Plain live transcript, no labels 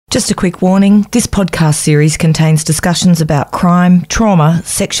Just a quick warning, this podcast series contains discussions about crime, trauma,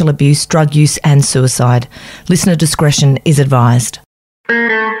 sexual abuse, drug use and suicide. Listener discretion is advised.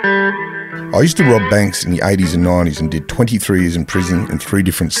 I used to rob banks in the 80s and 90s and did 23 years in prison in 3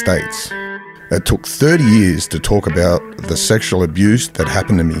 different states. It took 30 years to talk about the sexual abuse that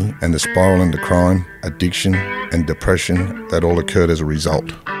happened to me and the spiral into crime, addiction and depression that all occurred as a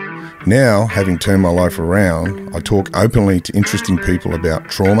result. Now, having turned my life around, I talk openly to interesting people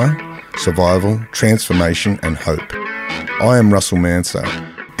about trauma, survival, transformation and hope. I am Russell Manser,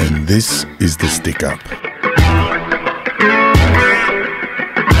 and this is The Stick Up.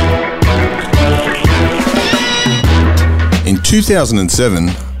 In 2007,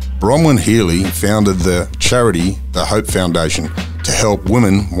 Bronwen Healy founded the charity, the Hope Foundation, to help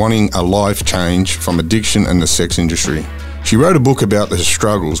women wanting a life change from addiction and the sex industry. She wrote a book about the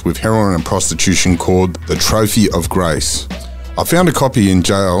struggles with heroin and prostitution called The Trophy of Grace. I found a copy in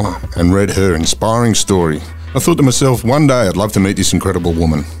jail and read her inspiring story. I thought to myself, one day I'd love to meet this incredible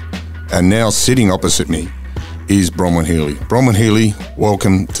woman. And now sitting opposite me is Bronwen Healy. Bronwen Healy,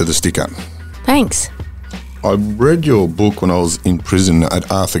 welcome to The Stick Up. Thanks. I read your book when I was in prison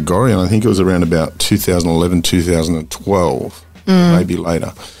at Arthur Gorrie, and I think it was around about 2011, 2012, maybe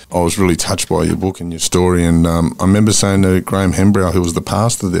later. I was really touched by your book and your story, and I remember saying to Graham Hembrow, who was the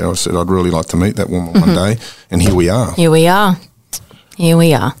pastor there, I said, I'd really like to meet that woman one day, and here we are. Here we are.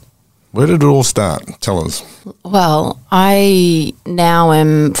 Where did it all start? Tell us. Well, I now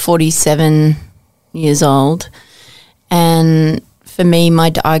am 47 years old, and for me,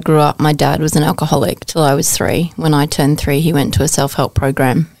 I grew up, my dad was an alcoholic till I was 3. When I turned 3, he went to a self-help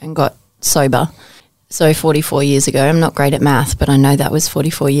program and got sober. So 44 years ago, I'm not great at math, but I know that was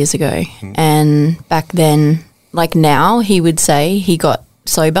 44 years ago. And back then, like now, he would say he got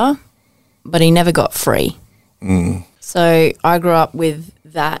sober, but he never got free. So I grew up with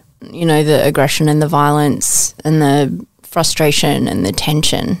that, you know, the aggression and the violence and the frustration and the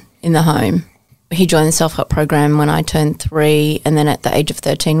tension in the home. He joined the self-help program when I turned 3, and then at the age of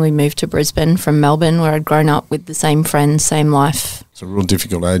 13 we moved to Brisbane from Melbourne, where I'd grown up with the same friends, same life. It's a real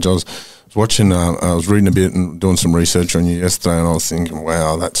difficult age. I was watching, I was reading a bit and doing some research on you yesterday, and I was thinking,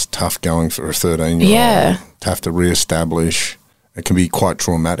 wow, that's tough going for a 13-year-old. Yeah. To have to re-establish. It can be quite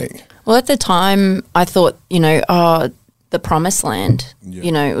traumatic. Well, at the time I thought, you know, the promised land,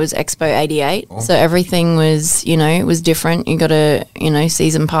 you know, it was Expo 88. So everything was, you know, it was different. You got a, you know,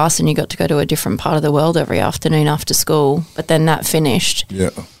 season pass and you got to go to a different part of the world every afternoon after school. But then that finished.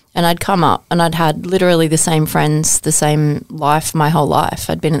 Yeah. And I'd come up and I'd had literally the same friends, the same life my whole life.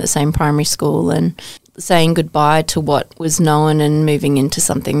 I'd been at the same primary school, and saying goodbye to what was known and moving into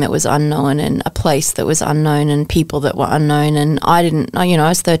something that was unknown, and a place that was unknown and people that were unknown. And I didn't, you know, I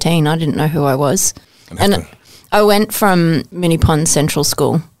was 13. I didn't know who I was. And I went from Moonee Pond Central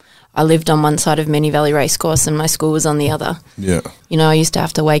School. I lived on one side of Moonee Valley Racecourse and my school was on the other. Yeah. You know, I used to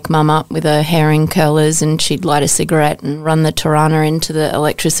have to wake Mum up with her hair in curlers, and she'd light a cigarette and run the Tirana into the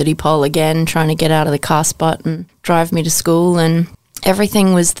electricity pole again, trying to get out of the car spot and drive me to school, and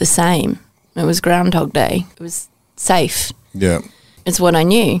everything was the same. It was Groundhog Day. It was safe. Yeah. It's what I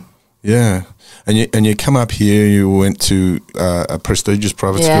knew. Yeah. And you come up here, you went to a prestigious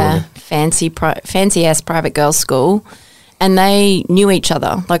private school. Yeah, fancy-ass private girls' school, and they knew each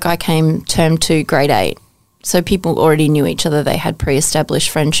other. Like I came term 2, grade 8, so people already knew each other. They had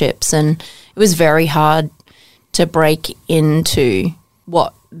pre-established friendships, and it was very hard to break into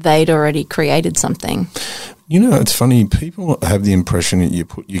what they'd already created something. You know, it's funny, people have the impression that you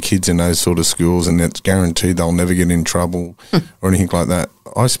put your kids in those sort of schools and it's guaranteed they'll never get in trouble or anything like that.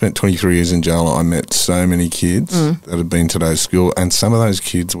 I spent 23 years in jail. I met so many kids that had been to those schools, and some of those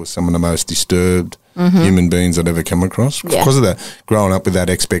kids were some of the most disturbed human beings I'd ever come across. Yeah. Because of that, growing up with that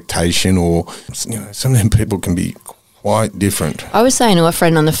expectation, or, you know, some of them people can be quite different. I was saying to a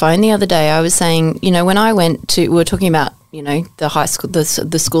friend on the phone the other day, I was saying, you know, when I went to, we were talking about, you know, the high school,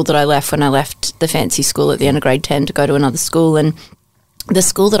 the school that I left when I left the fancy school at the end of grade 10 to go to another school, and the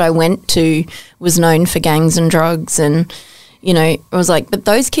school that I went to was known for gangs and drugs, and, you know, I was like, but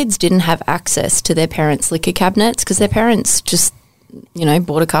those kids didn't have access to their parents' liquor cabinets because their parents just, you know,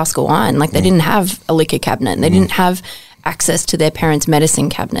 bought a cask of wine. Like they didn't have a liquor cabinet, and they didn't have access to their parents' medicine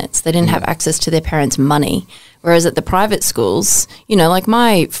cabinets. They didn't have access to their parents' money. Whereas at the private schools, you know, like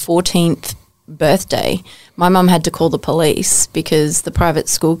my 14th birthday, my mum had to call the police because the private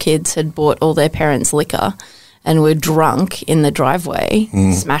school kids had bought all their parents' liquor and were drunk in the driveway,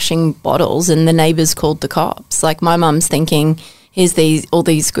 smashing bottles, and the neighbours called the cops. Like my mum's thinking, here's all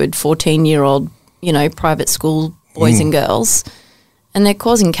these good 14-year-old, you know, private school boys and girls, and they're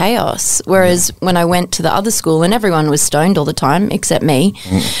causing chaos. Whereas when I went to the other school and everyone was stoned all the time except me,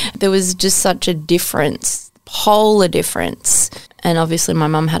 there was just such a difference, polar difference. And obviously my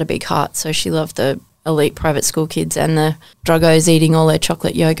mum had a big heart, so she loved the elite private school kids and the druggos eating all their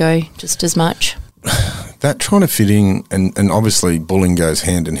chocolate Yogo just as much. That trying to fit in, and obviously bullying goes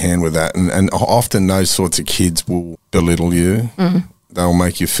hand in hand with that, and often those sorts of kids will belittle you. They'll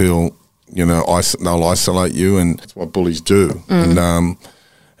make you feel, they'll isolate you, and that's what bullies do. And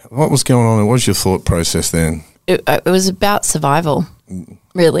what was going on? What was your thought process then? It was about survival,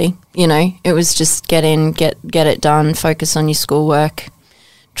 really. It was just get in, get it done, focus on your schoolwork,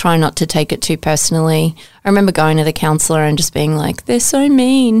 try not to take it too personally. I remember going to the counsellor and just being like, they're so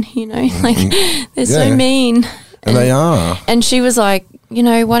mean, they're so mean. And they are. And she was like,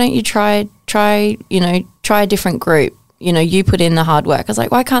 why don't you try a different group? You put in the hard work. I was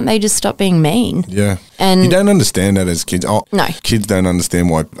like, why can't they just stop being mean? Yeah. And you don't understand that as kids. No. Kids don't understand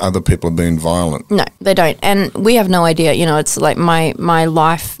why other people are being violent. No, they don't. And we have no idea. It's like my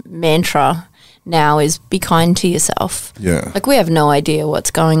life mantra now is be kind to yourself. Yeah. Like we have no idea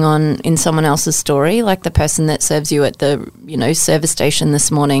what's going on in someone else's story. Like the person that serves you at the, service station this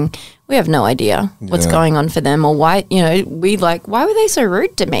morning, we have no idea what's going on for them or why, why were they so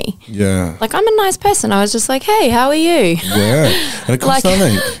rude to me? Yeah. Like I'm a nice person. I was just like, hey, how are you? Yeah. And it costs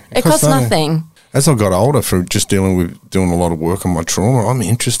nothing. It costs nothing. As I got older, for just doing a lot of work on my trauma, I'm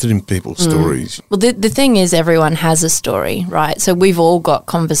interested in people's stories. Well, the thing is everyone has a story, right? So we've all got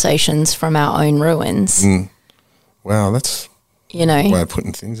conversations from our own ruins. Wow, that's a way of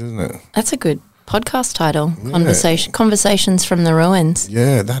putting things, isn't it? That's a good podcast title, Conversations from the Ruins.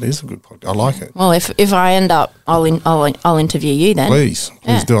 Yeah, that is a good podcast. I like it. Well, if I end up, I'll interview you then. Please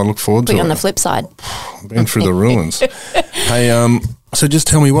do. I look forward to it. Put you on the flip side. Been through the ruins. Hey, so just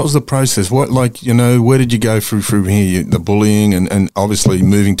tell me, what was the process? What, where did you go through here? The bullying and obviously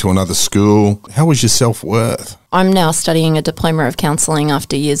moving to another school. How was your self-worth? I'm now studying a diploma of counselling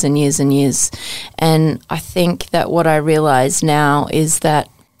after years and years and years. And I think that what I realise now is that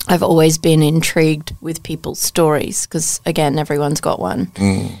I've always been intrigued with people's stories because, again, everyone's got one.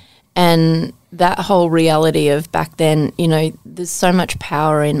 And that whole reality of back then, there's so much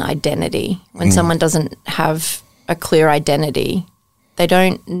power in identity. When someone doesn't have a clear identity, they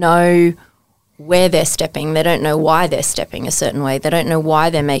don't know where they're stepping. They don't know why they're stepping a certain way. They don't know why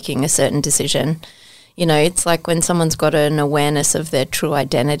they're making a certain decision. It's like when someone's got an awareness of their true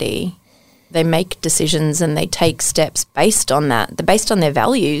identity, they make decisions and they take steps based on that. They're based on their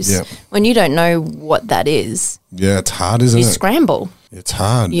values. Yep. When you don't know what that is. Yeah, it's hard, isn't it? You scramble. It's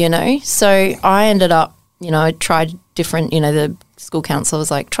hard. So I ended up, I tried different, the school counsellor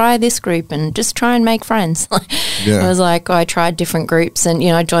was like, try this group and just try and make friends. I was like, I tried different groups and,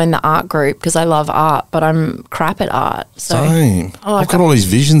 I joined the art group because I love art, but I'm crap at art. So, same. I've got all these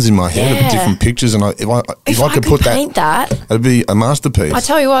visions in my head of different pictures, and if I could put paint that, it'd be a masterpiece. I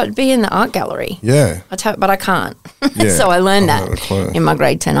tell you what, it'd be in the art gallery. Yeah. But I can't. Yeah. So I learned that in my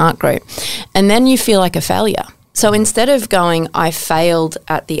grade 10 art group. And then you feel like a failure. So instead of going, I failed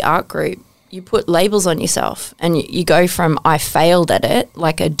at the art group, you put labels on yourself and you go from I failed at it,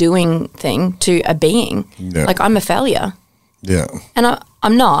 like a doing thing, to a being. Yeah. Like I'm a failure. Yeah. And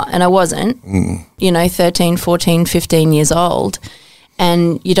I'm not, and I wasn't, 13, 14, 15 years old,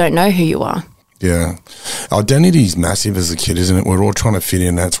 and you don't know who you are. Yeah. Identity is massive as a kid, isn't it? We're all trying to fit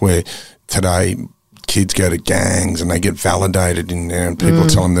in. That's where today kids go to gangs and they get validated in there and people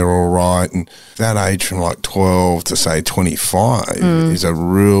tell them they're all right. And that age from like 12 to say 25 is a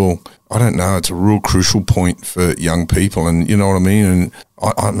real, I don't know, it's a real crucial point for young people. And you know what I mean? And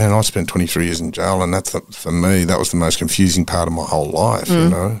I spent 23 years in jail, and for me, that was the most confusing part of my whole life,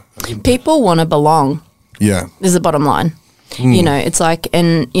 People want to belong. Yeah. There's the bottom line. It's like,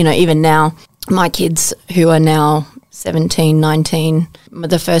 and, even now, my kids who are now 17, 19,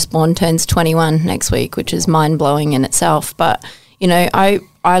 the firstborn turns 21 next week, which is mind-blowing in itself. But, I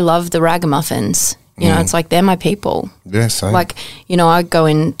love the ragamuffins. It's like they're my people. Yeah, same. Like, I go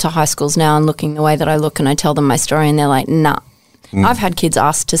into high schools now and looking the way that I look and I tell them my story and they're like, nah. I've had kids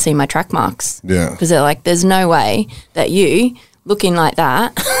ask to see my track marks. Yeah. Because they're like, there's no way that you, looking like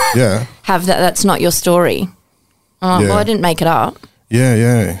that, have that. That's not your story. Well, I didn't make it up.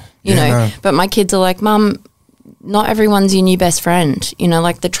 Yeah. But my kids are like, Mum, not everyone's your new best friend.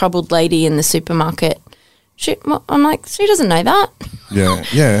 Like the troubled lady in the supermarket. I'm like, she doesn't know that.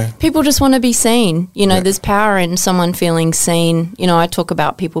 Yeah. People just want to be seen. There's power in someone feeling seen. I talk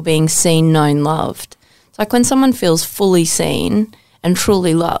about people being seen, known, loved. It's like when someone feels fully seen and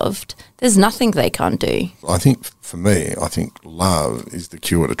truly loved, there's nothing they can't do. I think for me, love is the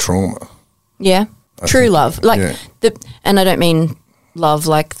cure to trauma. Yeah. True love. And I don't mean love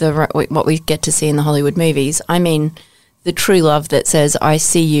like what we get to see in the Hollywood movies. I mean the true love that says, I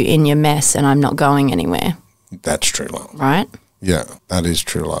see you in your mess and I'm not going anywhere. That's true love. Right? Yeah, that is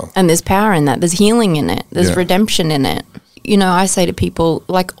true love. And there's power in that. There's healing in it. There's redemption in it. You know, I say to people,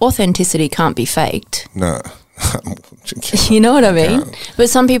 like, authenticity can't be faked. No. You know what I mean? But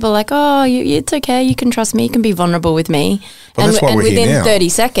some people are like, oh, it's okay. You can trust me. You can be vulnerable with me. Well, and that's why we're within here now. 30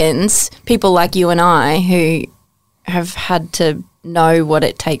 seconds, people like you and I who have had to know what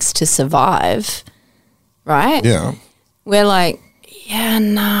it takes to survive, right? Yeah. We're like, yeah,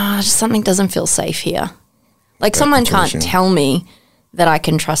 nah, something doesn't feel safe here. Like someone intuition. can't tell me that I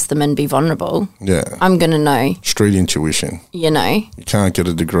can trust them and be vulnerable. Yeah. I'm going to know. Street intuition. You know. You can't get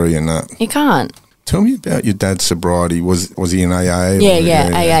a degree in that. You can't. Tell me about your dad's sobriety. Was he in AA?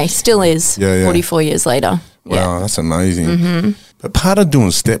 Yeah, AA. Still is. Yeah. 44 years later. Wow, that's amazing. But part of doing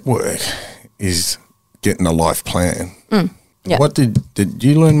step work is getting a life plan. Yeah. What did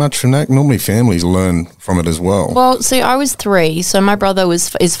you learn much from that? Normally families learn from it as well. Well, see, I was 3, so my brother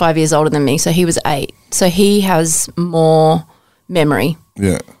is 5 years older than me, so he was 8. So he has more memory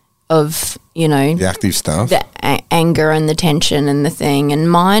of, you know, the active stuff. The anger and the tension and the thing.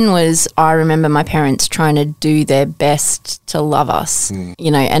 And mine was, I remember my parents trying to do their best to love us,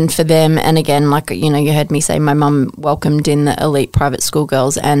 you know, and for them, and again, like, you know, you heard me say my mum welcomed in the elite private school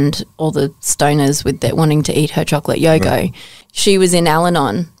girls and all the stoners with that wanting to eat her chocolate Yogo. Right. She was in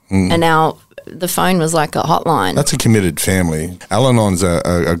Al-Anon and now the phone was like a hotline. That's a committed family. Al-Anon's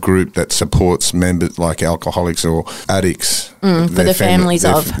a group that supports members like alcoholics or addicts. For the families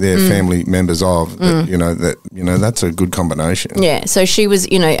of. Their family members of. That's a good combination. Yeah, so she was,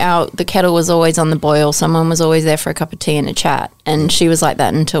 you know, the kettle was always on the boil. Someone was always there for a cup of tea and a chat. And she was like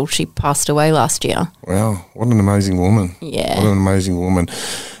that until she passed away last year. Wow, what an amazing woman. Yeah. What an amazing woman.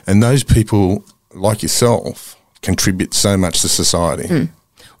 And those people, like yourself, contribute so much to society.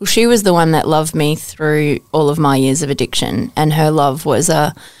 Well, she was the one that loved me through all of my years of addiction, and her love was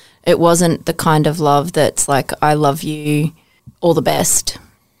it wasn't the kind of love that's like, I love you, all the best.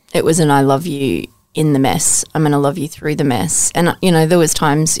 It was an I love you in the mess. I'm going to love you through the mess. And, you know, there was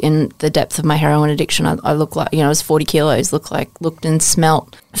times in the depth of my heroin addiction, I looked like, you know, I was 40 kilos, looked and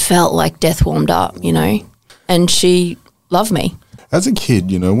felt like death warmed up, you know, and she loved me. As a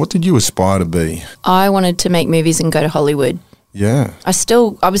kid, you know, what did you aspire to be? I wanted to make movies and go to Hollywood. Yeah.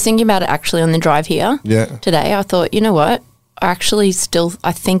 I was thinking about it actually on the drive here today. I thought, you know what? I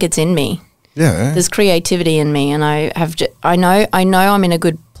think it's in me. Yeah. There's creativity in me, and I know I'm in a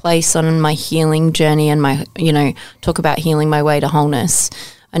good place on my healing journey and my, you know, talk about healing my way to wholeness.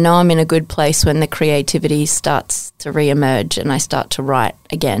 I know I'm in a good place when the creativity starts to re-emerge and I start to write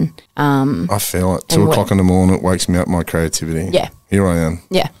again. I feel it. 2 o'clock in the morning, it wakes me up, my creativity. Yeah. Here I am.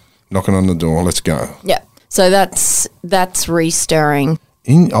 Yeah. Knocking on the door. Let's go. Yeah. So that's re-stirring.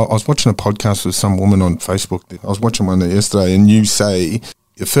 I was watching a podcast with some woman on Facebook. I was watching one yesterday, and you say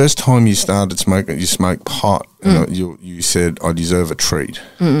the first time you started smoking, you smoked pot, and you said, I deserve a treat.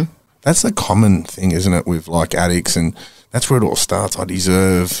 That's a common thing, isn't it, with like addicts, and that's where it all starts. I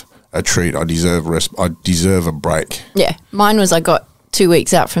deserve a treat. I deserve rest. I deserve a break. Yeah. Mine was I got 2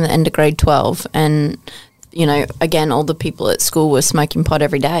 weeks out from the end of grade 12, and, you know, again, all the people at school were smoking pot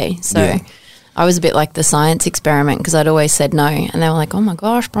every day. So I was a bit like the science experiment because I'd always said no. And they were like, oh, my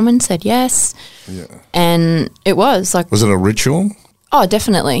gosh, Bronwen said yes. Yeah. And it was like... Was it a ritual? Oh,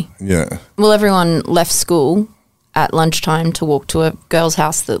 definitely. Yeah. Well, everyone left school at lunchtime to walk to a girl's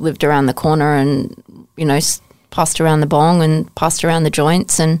house that lived around the corner and, you know, passed around the bong and passed around the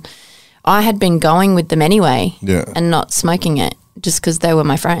joints. And I had been going with them anyway and not smoking it just because they were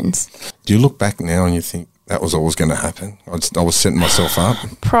my friends. Do you look back now and you think that was always going to happen? I was setting myself up?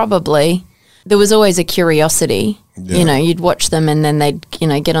 Probably. There was always a curiosity. Yeah. You know, you'd watch them and then they'd, you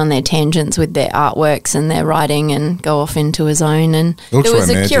know, get on their tangents with their artworks and their writing and go off into a zone. And there was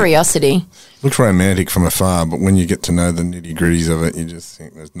romantic. A curiosity. Looks romantic from afar, but when you get to know the nitty-gritties of it, you just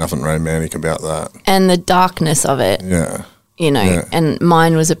think there's nothing romantic about that. And the darkness of it. Yeah. You know, and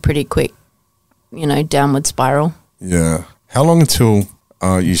mine was a pretty quick, you know, downward spiral. Yeah. How long until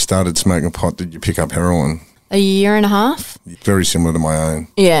you started smoking pot did you pick up heroin? A year and a half. Very similar to my own.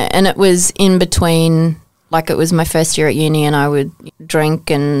 Yeah, and it was in between, like it was my first year at uni and I would drink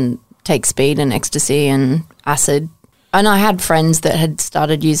and take speed and ecstasy and acid. And I had friends that had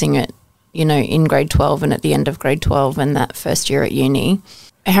started using it, you know, in grade 12 and at the end of grade 12 and that first year at uni.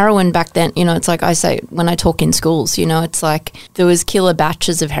 Heroin back then, you know, it's like I say, when I talk in schools, you know, it's like there was killer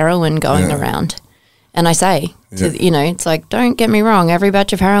batches of heroin going around. And I say, you know, it's like, don't get me wrong, every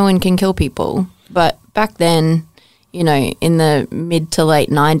batch of heroin can kill people. But back then, you know, in the mid to late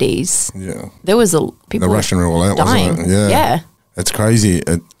 90s, there was people the Russian roulette, dying. wasn't it? Yeah. It's crazy.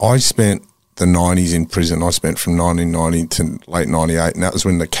 I spent the 90s in prison. I spent from 1990 to late 98, and that was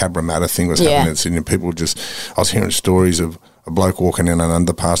when the Cabramatta thing was happening in Sydney. People I was hearing stories of a bloke walking in an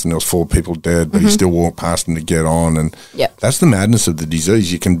underpass and there was 4 people dead, but he still walked past them to get on. And that's the madness of the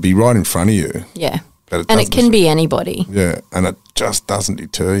disease. You can be right in front of you. Yeah. And it can be anybody. Yeah, and it just doesn't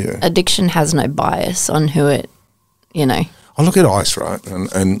deter you. Addiction has no bias on who it, I look at ice, right,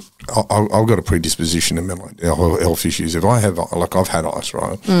 and I've got a predisposition to mental health issues. If I have, I've had ice,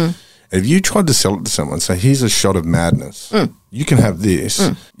 right? If you tried to sell it to someone, say, here's a shot of madness, you can have this,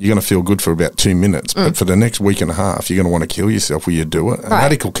 you're going to feel good for about 2 minutes, but for the next week and a half, you're going to want to kill yourself. Will you do it? An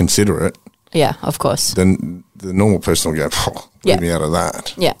addict will consider it. Yeah, of course. Then the normal person will go, leave me out of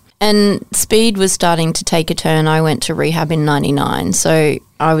that. Yeah. And speed was starting to take a turn. I went to rehab in 99. So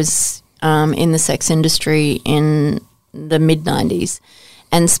I was in the sex industry in the mid-90s.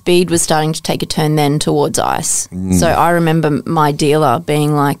 And speed was starting to take a turn then towards ice. So I remember my dealer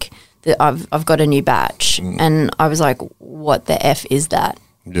being like, I've got a new batch. And I was like, what the F is that?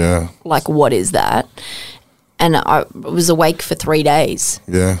 Yeah. Like, what is that? And I was awake for 3 days.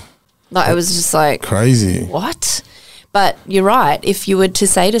 Yeah. Like, I was just like, crazy. What? But you're right. If you were to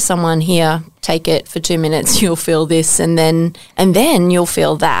say to someone, here, take it for 2 minutes, you'll feel this, and then you'll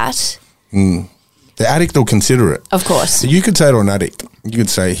feel that. The addict will consider it. Of course. So you could say to an addict, you could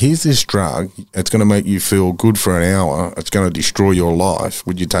say, here's this drug, it's going to make you feel good for an hour, it's going to destroy your life.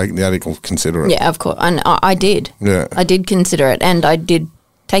 Would you take it? The addict will consider it. Yeah, of course. And I did. Yeah. I did consider it, and I did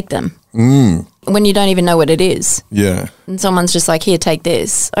take them. When you don't even know what it is. Yeah. And someone's just like, here, take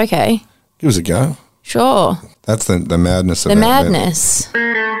this. Okay. Give us a go. Sure. That's the madness of the madness.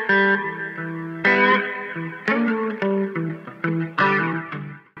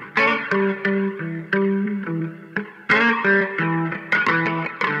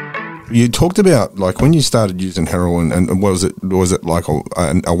 You talked about, like, when you started using heroin, and was it like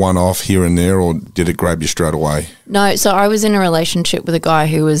a one-off here and there, or did it grab you straight away? No, so I was in a relationship with a guy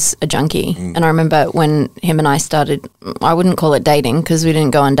who was a junkie, and I remember when him and I started, I wouldn't call it dating because we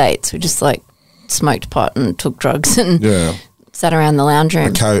didn't go on dates. We just, like, smoked pot and took drugs and sat around the lounge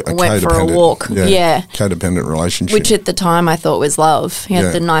room, went for a walk. Yeah. Codependent relationship. Which at the time I thought was love. He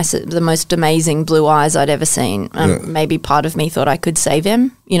had the most amazing blue eyes I'd ever seen. Maybe part of me thought I could save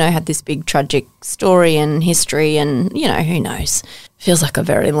him. Had this big tragic story and history and, who knows. Feels like a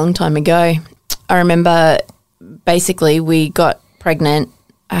very long time ago. I remember basically we got pregnant,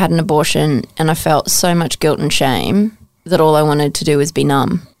 I had an abortion, and I felt so much guilt and shame that all I wanted to do was be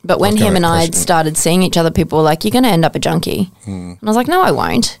numb. But when him and I had started seeing each other, people were like, you're going to end up a junkie. And I was like, no, I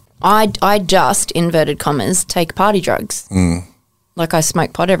won't. I just, inverted commas, take party drugs. Like, I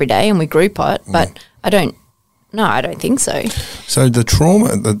smoke pot every day and we grew pot, but I don't think so. So the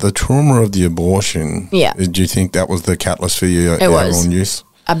trauma of the abortion, do you think that was the catalyst for your heroin use?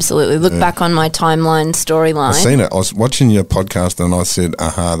 Absolutely. Look back on my timeline, storyline. I've seen it. I was watching your podcast and I said,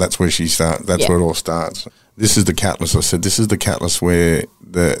 that's where she starts. That's where it all starts. This is the catalyst. I said, this is the catalyst where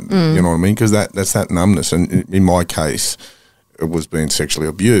you know what I mean? Because that's that numbness. And in my case, it was being sexually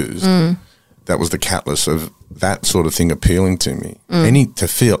abused. That was the catalyst of that sort of thing appealing to me. To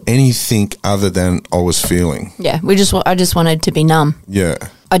feel anything other than I was feeling. Yeah, I just wanted to be numb. Yeah.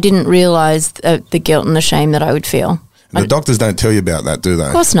 I didn't realise the guilt and the shame that I would feel. The doctors don't tell you about that, do they?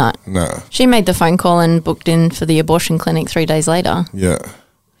 Of course not. No. She made the phone call and booked in for the abortion clinic 3 days later. Yeah.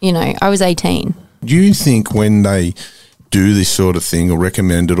 I was 18. Do you think when they do this sort of thing or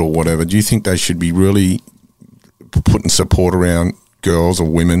recommend it or whatever, do you think they should be really putting support around girls or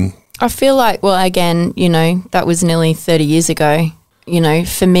women? I feel like, well, again, that was nearly 30 years ago.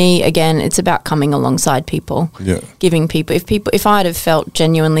 For me, again, it's about coming alongside people. Yeah. Giving people, if I'd have felt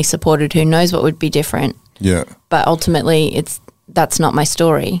genuinely supported, who knows what would be different. Yeah. But ultimately, that's not my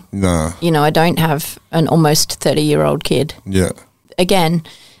story. No. I don't have an almost 30-year-old kid. Yeah. Again,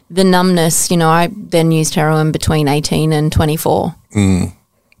 the numbness, I then used heroin between 18 and 24. And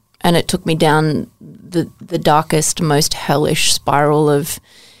it took me down the darkest, most hellish spiral of,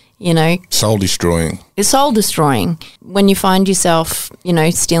 soul destroying. It's soul destroying. When you find yourself,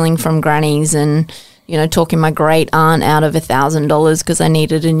 stealing from grannies and, talking my great aunt out of $1,000 because I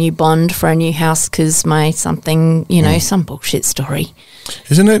needed a new bond for a new house because my something, some bullshit story.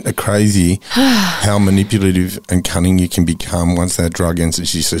 Isn't it crazy how manipulative and cunning you can become once that drug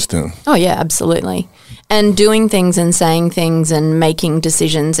enters your system? Oh, yeah, absolutely. And doing things and saying things and making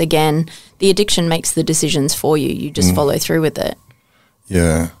decisions, again, the addiction makes the decisions for you. You just follow through with it.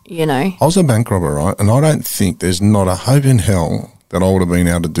 Yeah. I was a bank robber, right? And I don't think there's not a hope in hell that I would have been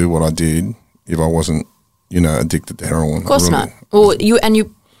able to do what I did if I wasn't, addicted to heroin. Of course not. Well,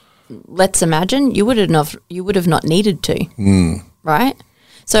 let's imagine you would have not needed to. right?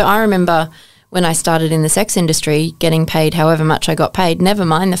 So I remember when I started in the sex industry, getting paid however much I got paid, never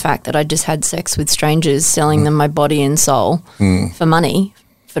mind the fact that I just had sex with strangers, selling them my body and soul for money,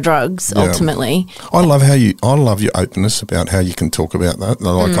 for drugs, ultimately. I love your openness about how you can talk about that.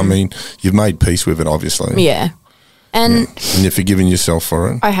 Like, I mean, you've made peace with it, obviously. Yeah. And you're forgiving yourself for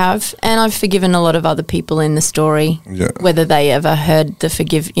it. I have. And I've forgiven a lot of other people in the story, whether they ever heard the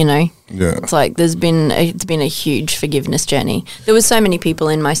It's like it's been a huge forgiveness journey. There was so many people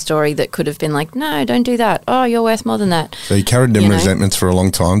in my story that could have been like, no, don't do that. Oh, you're worth more than that. So you carried them resentments for a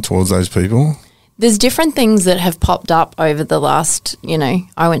long time towards those people? There's different things that have popped up over the last,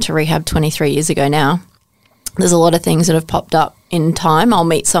 I went to rehab 23 years ago now. There's a lot of things that have popped up in time. I'll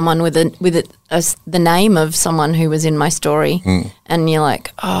meet someone with the name of someone who was in my story, and you're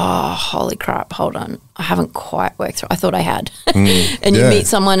like, oh, holy crap, hold on. I haven't quite worked through. I thought I had. And you meet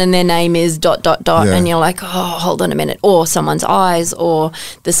someone and their name is ... and you're like, oh, hold on a minute. Or someone's eyes, or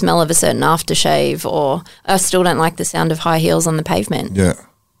the smell of a certain aftershave, or I still don't like the sound of high heels on the pavement. Yeah.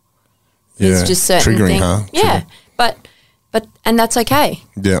 It's just certain triggering, things. huh? Yeah, but and that's okay.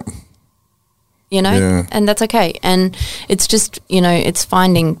 Yeah. And that's okay. And it's just, it's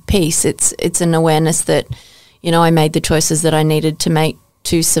finding peace. It's an awareness that, I made the choices that I needed to make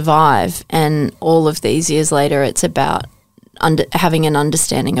to survive. And all of these years later, it's about having an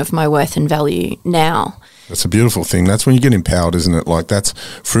understanding of my worth and value now. That's a beautiful thing. That's when you get empowered, isn't it? Like, that's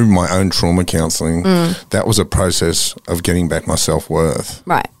through my own trauma counselling. That was a process of getting back my self-worth.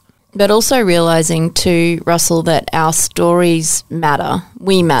 Right. But also realising too, Russell, that our stories matter.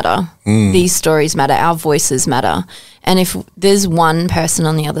 We matter. These stories matter. Our voices matter. And if there's one person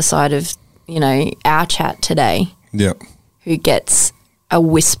on the other side of, our chat today who gets a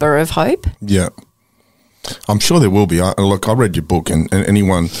whisper of hope. Yeah. I'm sure there will be. I read your book, and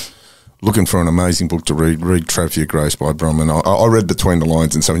anyone looking for an amazing book to read Trophy of Grace by Bronwen. I read between the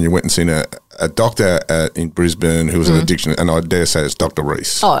lines and something. You went and seen a doctor in Brisbane who was an addiction, and I dare say it's Dr.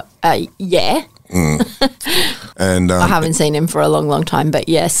 Reese. Oh, yeah. And I haven't seen him for a long, long time, but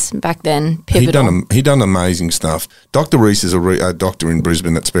yes, back then, pivotal. He done amazing stuff. Dr. Reese is a doctor in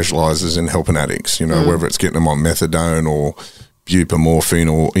Brisbane that specialises in helping addicts, whether it's getting them on methadone or buprenorphine,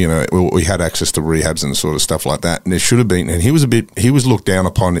 or we had access to rehabs and sort of stuff like that. And there should have been, and he was looked down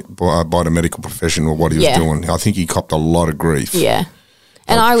upon by the medical profession or what he was doing. I think he copped a lot of grief. Yeah.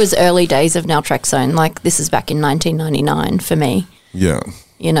 And I was early days of naltrexone. Like, this is back in 1999 for me. Yeah.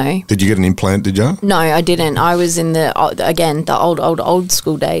 Did you get an implant, did you? No, I didn't. I was in the old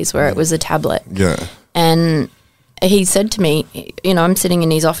school days where it was a tablet. Yeah. And he said to me, I'm sitting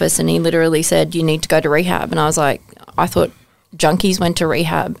in his office, and he literally said, you need to go to rehab. And I was like, I thought junkies went to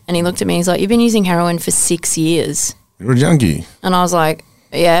rehab. And he looked at me, he's like, you've been using heroin for 6 years. You're a junkie. And I was like,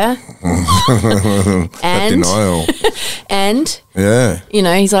 yeah. And denial. And yeah.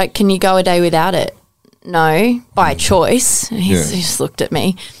 He's like, can you go a day without it? No, by choice. He just looked at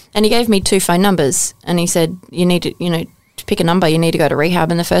me, and he gave me 2 phone numbers, and he said, you need to, to pick a number, you need to go to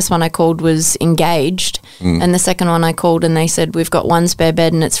rehab. And the first one I called was engaged, and the second one I called, and they said, we've got one spare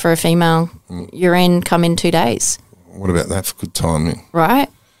bed and it's for a female. You're in, come in 2 days. What about that for good timing? Right.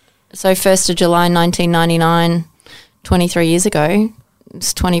 So 1st of July 1999, 23 years ago,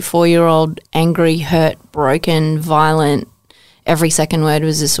 this 24-year-old angry, hurt, broken, violent, every second word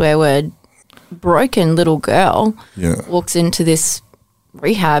was a swear word, broken little girl walks into this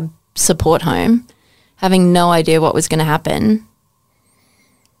rehab support home having no idea what was going to happen.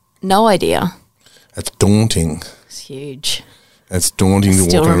 No idea. That's daunting. It's huge. It's daunting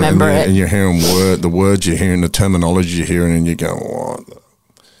to walk around and you're hearing the words you're hearing, the terminology you're hearing, and you go, what?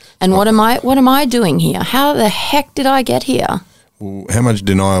 And what am I doing here? How the heck did I get here? Well, how much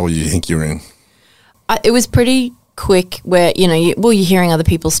denial do you think you're in? It was pretty quick where, you're hearing other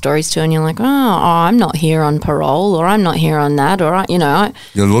people's stories too, and you're like, oh, I'm not here on parole, or I'm not here on that, or,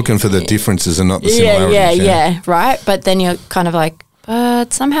 You're looking for the differences and not the similarities. Yeah, right? But then you're kind of like,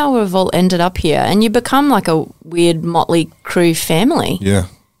 but somehow we've all ended up here, and you become like a weird motley crew family. Yeah.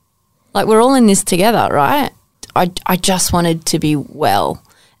 Like, we're all in this together, right? I just wanted to be well,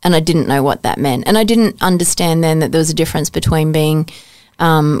 and I didn't know what that meant. And I didn't understand then that there was a difference between being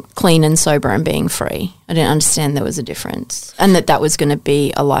clean and sober and being free. I didn't understand there was a difference, and that was going to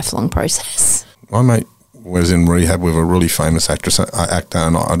be a lifelong process. My mate was in rehab with a really famous actor,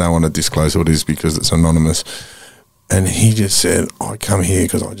 and I don't want to disclose who it is because it's anonymous. And he just said, I come here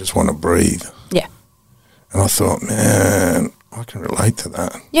because I just want to breathe. Yeah. And I thought, man, I can relate to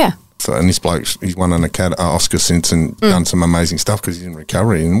that. Yeah. So, and this bloke, he's won an Oscar since and done some amazing stuff because he's in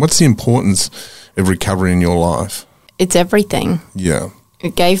recovery. And what's the importance of recovery in your life? It's everything. Yeah.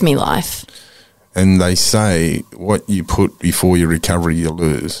 It gave me life. And they say what you put before your recovery, you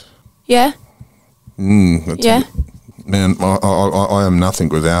lose. Yeah. Man, I am nothing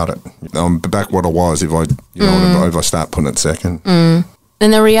without it. I'm back what I was if I start putting it second.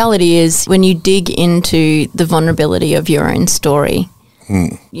 And the reality is, when you dig into the vulnerability of your own story,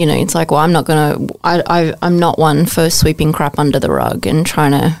 you know, it's like, well, I'm not one for sweeping crap under the rug and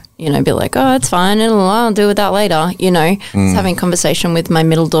trying to, you know, be like, oh, it's fine, I'll deal with that later. You know, I was having a conversation with my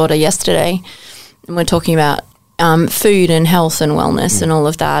middle daughter yesterday, and we're talking about food and health and wellness and all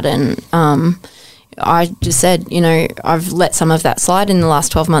of that. And I just said, you know, I've let some of that slide in the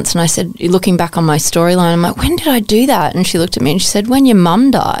last 12 months. And I said, looking back on my storyline, I'm like, when did I do that? And she looked at me and she said, when your mum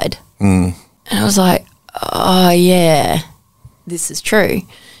died. And I was like, oh, yeah, this is true.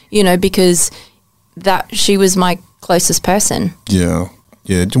 You know, because that she was my closest person. Yeah.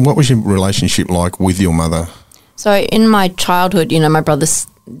 Yeah. What was your relationship like with your mother? So in my childhood, you know, my brother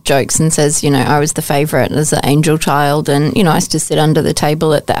jokes and says, you know, I was the favourite as the angel child, and, you know, I used to sit under the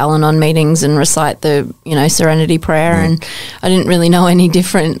table at the Al-Anon meetings and recite the, you know, Serenity Prayer, and I didn't really know any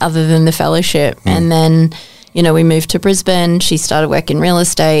different other than the fellowship. And then, you know, we moved to Brisbane. She started working real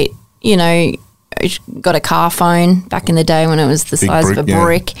estate, you know, got a car phone back in the day when it was the size of a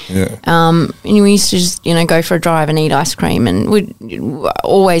brick. Yeah. And we used to just, you know, go for a drive and eat ice cream, and we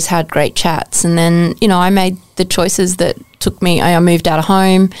always had great chats. And then, you know, I made the choices that took me, I moved out of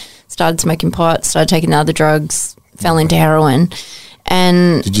home, started smoking pot, started taking other drugs, fell into heroin.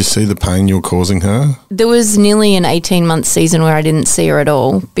 And did you see the pain you were causing her? There was nearly an 18-month season where I didn't see her at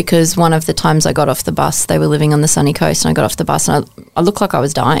all, because one of the times I got off the bus, they were living on the sunny coast, and I got off the bus and I looked like I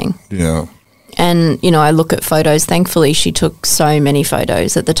was dying. Yeah. And, you know, I look at photos. Thankfully, she took so many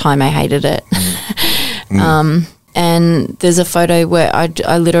photos. At the time, I hated it. And there's a photo where I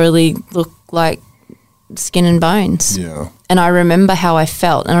literally look like skin and bones. Yeah. And I remember how I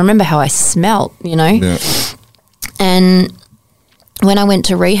felt, and I remember how I smelt, you know. Yeah. And when I went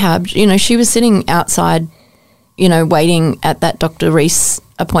to rehab, you know, she was sitting outside, you know, waiting at that Dr. Reese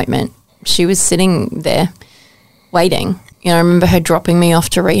appointment. She was sitting there waiting. You know, I remember her dropping me off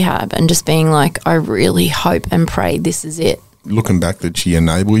to rehab and just being like, I really hope and pray this is it. Looking back, did she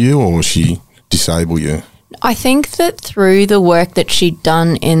enable you or she disable you? I think that through the work that she'd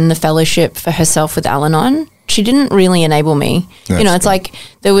done in the fellowship for herself with Al-Anon, she didn't really enable me. That's you know, it's like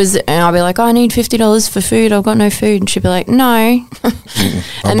there was, and I'll be like, oh, I need $50 for food. I've got no food. And she'd be like, no.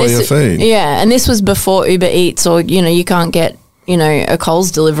 I'll buy you food. Yeah. And this was before Uber Eats, or, you know, you can't get, you know, a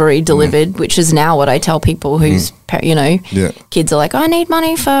Coles delivery delivered, which is now what I tell people whose, you know, kids are like, I need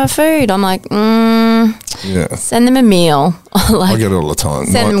money for food. I'm like, send them a meal. Like, I get it all the time.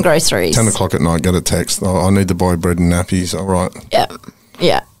 Send them groceries. 10 o'clock at night, get a text. Oh, I need to buy bread and nappies. All right. Yeah.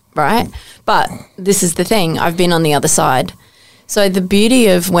 Yeah. Right. But this is the thing. I've been on the other side. So the beauty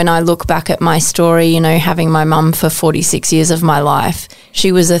of when I look back at my story, you know, having my mum for 46 years of my life,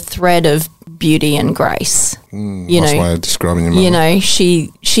 she was a thread of beauty and grace. Nice way of describing your mother. You know,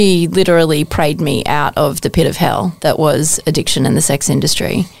 she literally prayed me out of the pit of hell that was addiction and the sex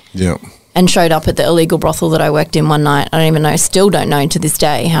industry. Yeah. And showed up at the illegal brothel that I worked in one night. I don't even know, still don't know to this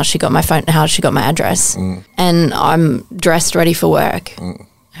day how she got my phone, how she got my address. And I'm dressed ready for work.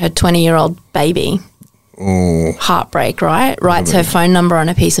 Her 20-year-old baby. Oh. Heartbreak, right? Writes her phone number on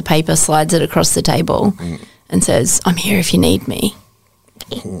a piece of paper, slides it across the table and says, I'm here if you need me.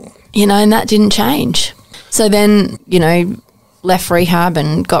 You know, and that didn't change. So then, you know, left rehab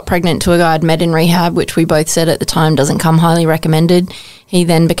and got pregnant to a guy I'd met in rehab, which we both said at the time doesn't come highly recommended. He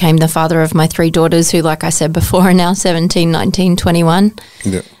then became the father of my 3 daughters who, like I said before, are now 17, 19, 21.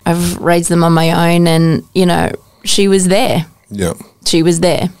 Yeah. I've raised them on my own, and, you know, she was there. Yeah. She was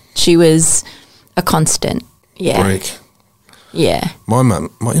there. She was a constant. Yeah. Break. Yeah. My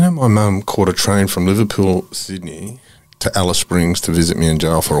mum caught a train from Liverpool, Sydney to Alice Springs to visit me in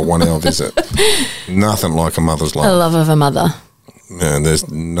jail for a 1-hour visit. Nothing like a mother's love. The love of a mother. Man, there's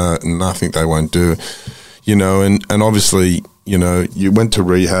nothing they won't do. You know, and obviously, you know, you went to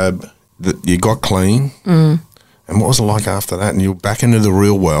rehab, that you got clean. And what was it like after that? And you're back into the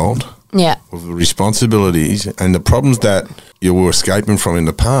real world. Yeah. With the responsibilities and the problems that you were escaping from in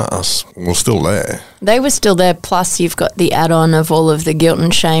the past were still there. They were still there, plus you've got the add-on of all of the guilt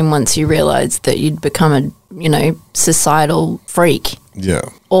and shame once you realised that you'd become a, you know, societal freak. Yeah.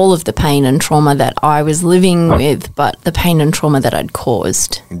 All of the pain and trauma that I was living with, but the pain and trauma that I'd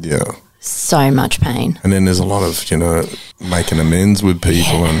caused. Yeah. So much pain. And then there's a lot of, you know, making amends with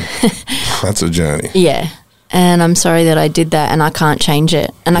people and that's a journey. Yeah. And I'm sorry that I did that, and I can't change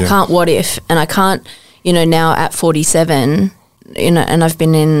it. And I can't what if. And I can't, you know, now at 47, you know, and I've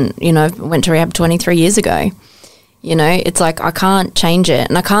been in, you know, went to rehab 23 years ago. You know, it's like I can't change it,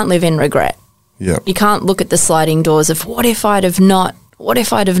 and I can't live in regret. Yeah. You can't look at the sliding doors of what if I'd have not, what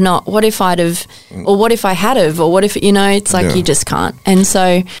if I'd have not, what if I'd have, or what if I had have, or what if, it's like you just can't. And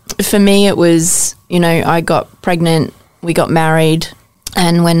so for me it was, I got pregnant, we got married,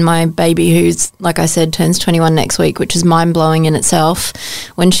 and when my baby, who's, like I said, turns 21 next week, which is mind-blowing in itself,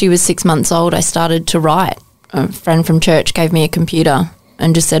 when she was 6 months old, I started to write. A friend from church gave me a computer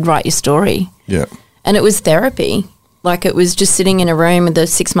and just said, write your story. Yeah. And it was therapy. Like, it was just sitting in a room with a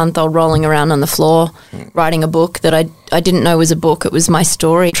 6-month-old rolling around on the floor, writing a book that I didn't know was a book. It was my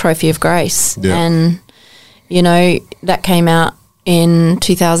story, Trophy of Grace. Yeah. And, that came out in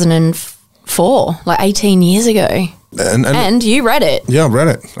 2004, like 18 years ago. And you read it. Yeah, I read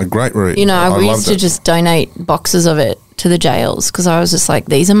it. A great read. I used to just donate boxes of it to the jails because I was just like,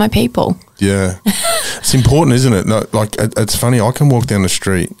 these are my people. Yeah. It's important, isn't it? No, like, it's funny. I can walk down the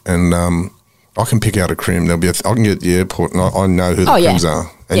street and I can pick out a crim. I can get at the airport and I know who the crims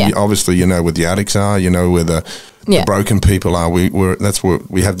are. And obviously, where the addicts are, where the broken people are. That's where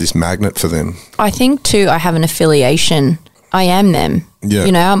we have this magnet for them. I think too, I have an affiliation. I am them.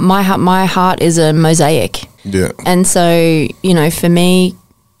 Yeah. My heart is a mosaic. Yeah. And so, for me,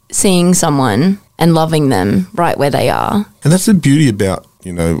 seeing someone and loving them right where they are. And that's the beauty about,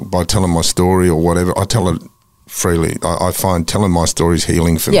 by telling my story or whatever, I tell it freely. I find telling my story is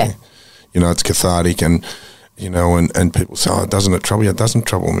healing for me. It's cathartic and people say, oh, doesn't it trouble you? It doesn't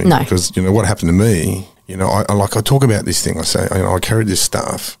trouble me. No. Because, what happened to me, I talk about this thing. I say, I carried this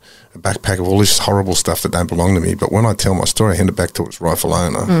stuff, a backpack of all this horrible stuff that don't belong to me. But when I tell my story, I hand it back to its rightful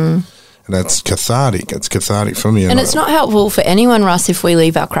owner. And that's cathartic. It's cathartic for me. And it's not helpful for anyone, Russ, if we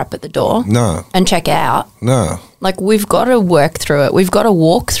leave our crap at the door. No. And check out. No. Like, we've got to work through it. We've got to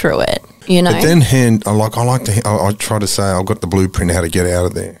walk through it, But then I try to say I've got the blueprint how to get out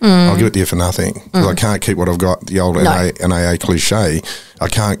of there. I'll give it to you for nothing. Because I can't keep what I've got, the old NAA cliche. I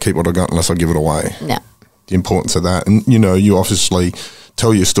can't keep what I've got unless I give it away. No. The importance of that. And, you obviously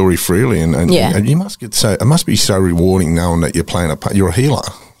tell your story freely and you must it must be so rewarding knowing that you're playing a part. You're a healer.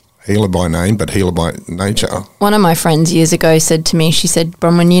 Healer by name, but healer by nature. One of my friends years ago said to me, she said,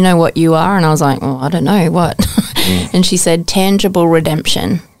 Bronwen, you know what you are? And I was like, well, I don't know, what? And she said, tangible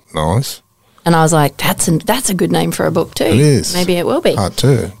redemption. Nice. And I was like, that's a good name for a book too. It is. Maybe it will be. Part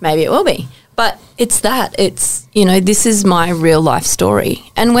two. Maybe it will be. But it's that. It's, this is my real life story.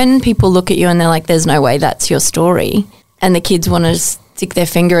 And when people look at you and they're like, there's no way that's your story, and the kids want to stick their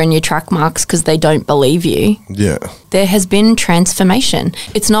finger in your track marks because they don't believe you. Yeah. There has been transformation.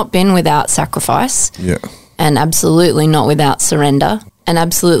 It's not been without sacrifice. Yeah. And absolutely not without surrender. And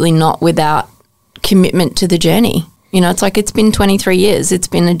absolutely not without commitment to the journey. It's like it's been 23 years. It's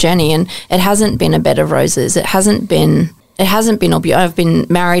been a journey and it hasn't been a bed of roses. It hasn't been I've been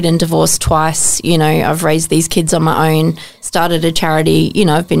married and divorced twice. I've raised these kids on my own, started a charity.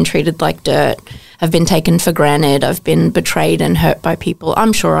 I've been treated like dirt. I've been taken for granted. I've been betrayed and hurt by people.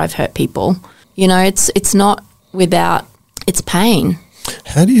 I'm sure I've hurt people. It's not without its pain.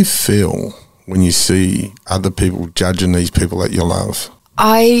 How do you feel when you see other people judging these people that you love?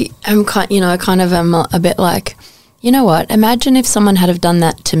 I am kind of am a bit like, you know what? Imagine if someone had have done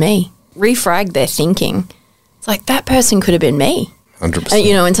that to me. Refrag their thinking. It's like that person could have been me.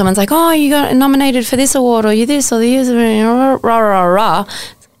 100%. And someone's like, oh, you got nominated for this award or you this or the rah, rah, rah, rah.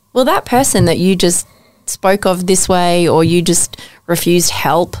 Well, that person that you just spoke of this way or you just refused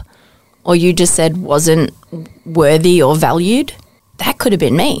help or you just said wasn't worthy or valued, that could have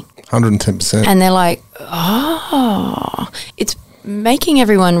been me. 110%. And they're like, oh, it's making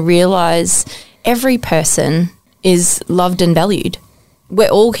everyone realise every person is loved and valued. We're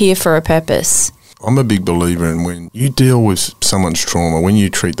all here for a purpose. I'm a big believer in when you deal with someone's trauma, when you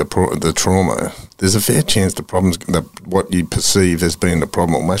treat the trauma, there's a fair chance the problems, what you perceive as being the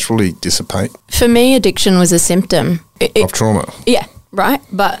problem will actually dissipate. For me, addiction was a symptom. Of trauma. Yeah, right?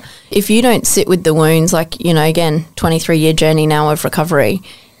 But if you don't sit with the wounds, like, again, 23-year journey now of recovery,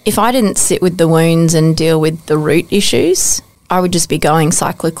 if I didn't sit with the wounds and deal with the root issues, I would just be going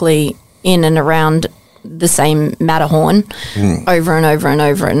cyclically in and around the same Matterhorn over and over and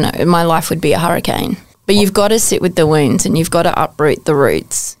over, and my life would be a hurricane. But you've got to sit with the wounds and you've got to uproot the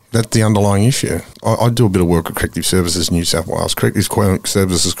roots. That's the underlying issue. I do a bit of work with Corrective Services New South Wales. Corrective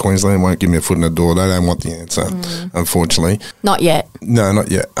Services Queensland won't give me a foot in the door. They don't want the answer, unfortunately. Not yet. No,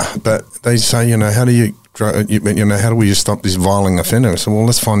 not yet. But they say, how do you how do we stop this violent offender? I said, well,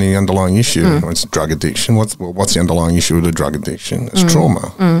 let's find the underlying issue. It's drug addiction. What's the underlying issue of the drug addiction? It's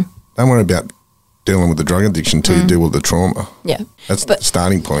trauma. Don't worry about dealing with the drug addiction till you deal with the trauma. Yeah. That's the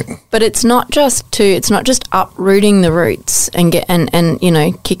starting point. But it's not just uprooting the roots and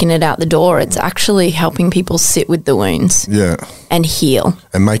kicking it out the door. It's actually helping people sit with the wounds. Yeah. And heal.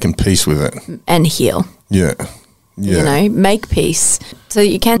 And making peace with it. And heal. Yeah. Yeah. Make peace. So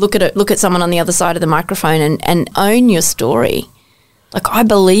you can look at someone on the other side of the microphone and own your story. Like, I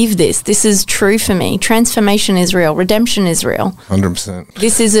believe this. This is true for me. Transformation is real. Redemption is real. 100%.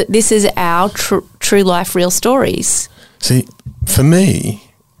 This is our true life, real stories. See, for me,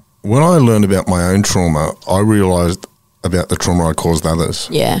 when I learned about my own trauma, I realised about the trauma I caused others.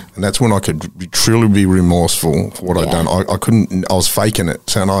 Yeah. And that's when I could truly be remorseful for what I'd done. I couldn't, I was faking it,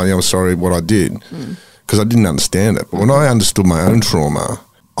 saying, I'm sorry what I did, because I didn't understand it. But when I understood my own trauma,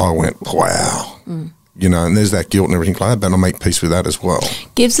 I went, wow. And there's that guilt and everything like that, but I make peace with that as well.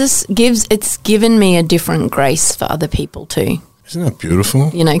 It's given me a different grace for other people too. Isn't that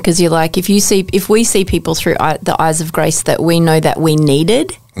beautiful? Because you're like, if we see people through the eyes of grace that we know that we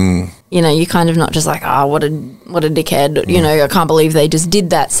needed, you're kind of not just like, what a dickhead, I can't believe they just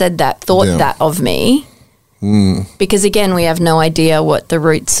did that, said that, thought that of me. Because again, we have no idea what the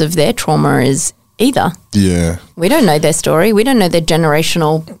roots of their trauma is either. Yeah. We don't know their story. We don't know their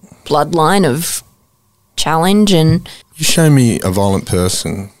generational bloodline of challenge. And you show me a violent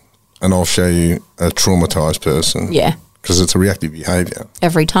person and I'll show you a traumatized person. Yeah. Because it's a reactive behaviour.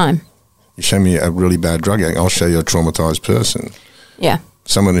 Every time. You show me a really bad drug addict, I'll show you a traumatized person. Yeah.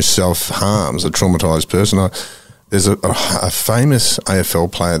 Someone who self-harms, a traumatized person. There's a famous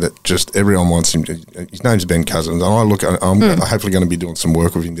AFL player that just everyone wants him to, his name's Ben Cousins, and I look at, I'm hopefully going to be doing some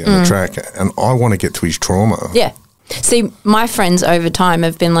work with him down the track, and I want to get to his trauma. Yeah. See, my friends over time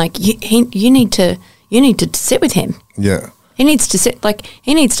have been like, you need to sit with him. Yeah. He needs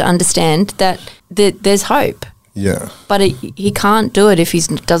to understand that there's hope. Yeah. But he can't do it if he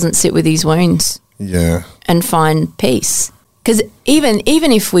doesn't sit with his wounds. Yeah. And find peace. Because even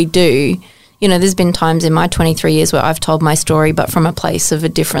if we do, there's been times in my 23 years where I've told my story, but from a place of a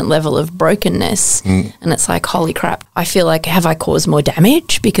different level of brokenness. And it's like, holy crap, I feel like, have I caused more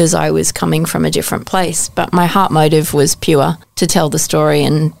damage because I was coming from a different place? But my heart motive was pure, to tell the story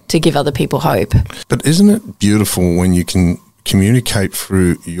and to give other people hope. But isn't it beautiful when you can communicate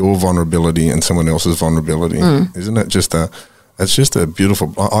through your vulnerability and someone else's vulnerability? Isn't it just it's just a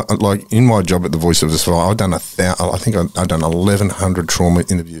beautiful, like in my job at the Voice of the Survivor, I've done I've done 1,100 trauma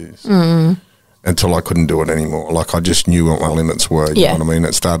interviews until I couldn't do it anymore. Like, I just knew what my limits were. You know what I mean?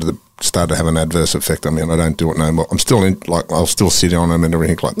 It started to have an adverse effect on me, and I don't do it no more. I'm still I'll still sit on them and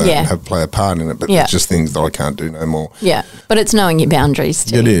everything like that and play a part in it, but it's just things that I can't do no more. Yeah, but it's knowing your boundaries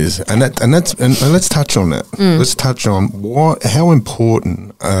too. It is, and let's touch on that. Let's touch on how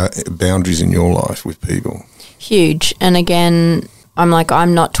important are boundaries in your life with people. Huge. And again, I'm not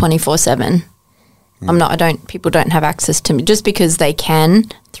 24/7. People don't have access to me just because they can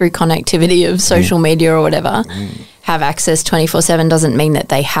through connectivity of social media or whatever have access 24/7 doesn't mean that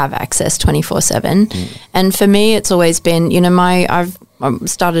they have access 24/7. And for me, it's always been, I've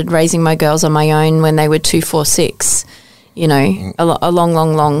started raising my girls on my own when they were 2, 4, 6, a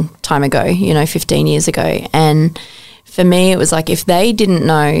long time ago, 15 years ago. And for me, it was like, if they didn't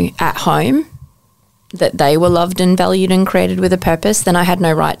know at home that they were loved and valued and created with a purpose, then I had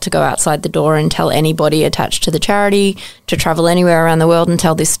no right to go outside the door and tell anybody attached to the charity, to travel anywhere around the world and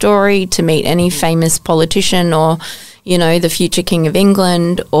tell this story, to meet any famous politician or, the future King of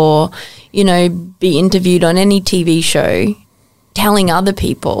England, or, be interviewed on any TV show, telling other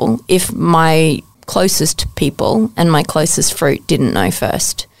people if my closest people and my closest fruit didn't know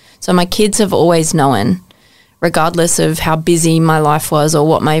first. So my kids have always known, regardless of how busy my life was or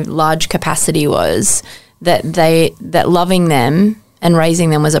what my large capacity was, that loving them and raising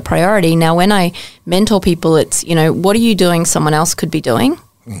them was a priority. Now, when I mentor people, it's, what are you doing someone else could be doing?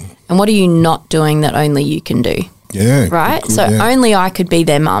 And what are you not doing that only you can do? Yeah. Right? So only I could be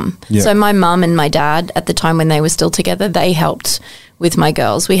their mum. Yeah. So my mum and my dad, at the time when they were still together, they helped with my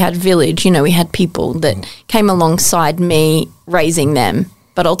girls. We had village, we had people that came alongside me raising them.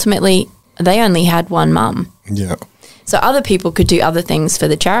 But ultimately, they only had one mum. Yeah. So other people could do other things for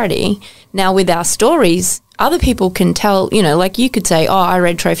the charity. Now, with our stories, other people can tell, like you could say, I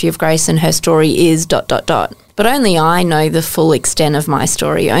read Trophy of Grace and her story is ... But only I know the full extent of my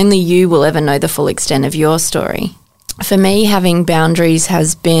story. Only you will ever know the full extent of your story. For me, having boundaries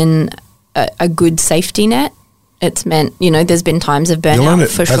has been a good safety net. It's meant, there's been times of burnout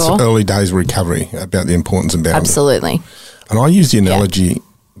for sure. That's early days recovery, about the importance of boundaries. Absolutely. And I use the analogy,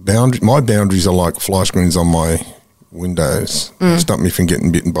 my boundaries are like fly screens on my windows. Stop me from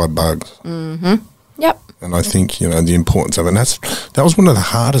getting bitten by bugs. Yep. And I think, the importance of it. And that was one of the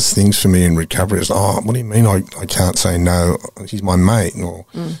hardest things for me in recovery is, what do you mean I can't say no? She's my mate or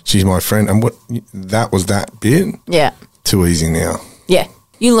she's my friend. And that was that bit. Yeah. Too easy now. Yeah.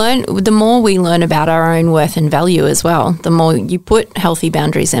 You learn, the more we learn about our own worth and value as well, the more you put healthy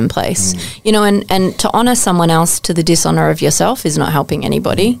boundaries in place. And to honour someone else to the dishonour of yourself is not helping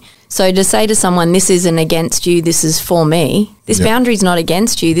anybody. So to say to someone, this isn't against you, this is for me, this boundary's not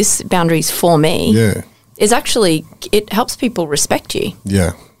against you, this boundary's for me, is actually, it helps people respect you.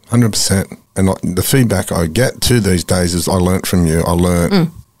 Yeah, 100%. And the feedback I get too these days is I learnt from you, I learnt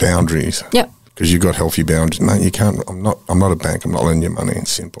boundaries. Yep. Because you've got healthy boundaries. No, you can't. I'm not a bank. I'm not lending you money.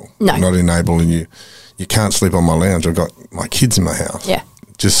 It's simple. No. I'm not enabling you. You can't sleep on my lounge. I've got my kids in my house. Yeah.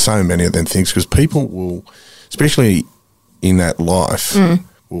 Just so many of them things because people will, especially in that life,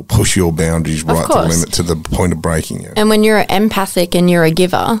 will push your boundaries right to the limit to the point of breaking you. And when you're empathic and you're a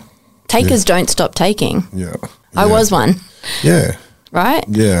giver, takers don't stop taking. Yeah. I was one. Yeah. Right?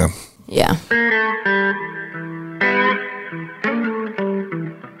 Yeah. Yeah.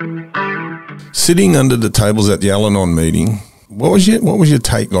 Sitting under the tables at the Al-Anon meeting, what was your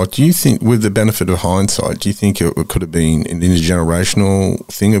take like? Do you think, with the benefit of hindsight, do you think it could have been an intergenerational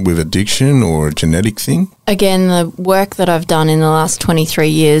thing with addiction or a genetic thing? Again, the work that I've done in the last 23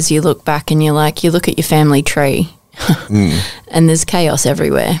 years, you look back and you look at your family tree and there's chaos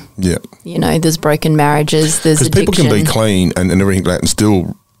everywhere. Yeah. There's broken marriages, there's addiction. Because people can be clean and everything like that and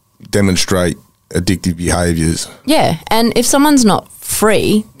still demonstrate addictive behaviours. Yeah, and if someone's not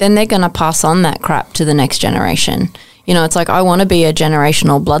free, then they're going to pass on that crap to the next generation. It's like I want to be a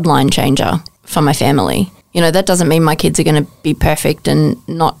generational bloodline changer for my family. That doesn't mean my kids are going to be perfect and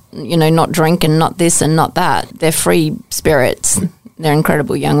not drink and not this and not that. They're free spirits. They're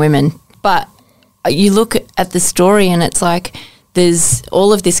incredible young women. But you look at the story and it's like there's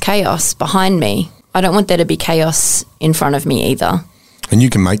all of this chaos behind me. I don't want there to be chaos in front of me either. And you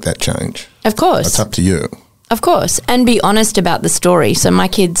can make that change. Of course. It's up to you. Of course. And be honest about the story. So my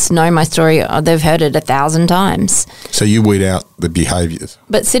kids know my story. They've heard it 1,000 times. So you weed out the behaviours.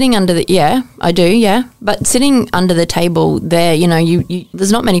 But sitting under I do. But sitting under the table there,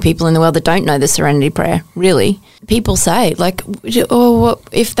 there's not many people in the world that don't know the Serenity Prayer, really. People say,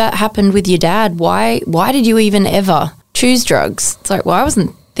 if that happened with your dad, why did you even ever choose drugs? It's like, well, I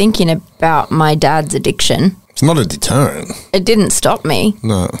wasn't thinking about my dad's addiction. It's not a deterrent. It didn't stop me.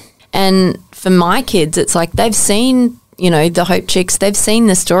 No. And for my kids, it's like they've seen, the Hope Chicks, they've seen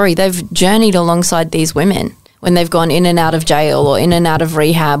the story. They've journeyed alongside these women when they've gone in and out of jail or in and out of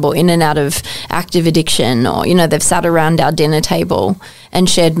rehab or in and out of active addiction or, they've sat around our dinner table and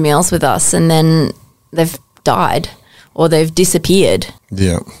shared meals with us and then they've died or they've disappeared.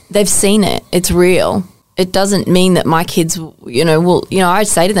 Yeah. They've seen it. It's real. It doesn't mean that my kids, I'd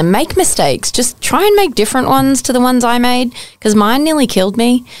say to them, make mistakes. Just try and make different ones to the ones I made because mine nearly killed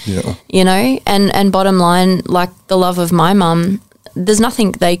me. Yeah. And bottom line, like the love of my mum, there's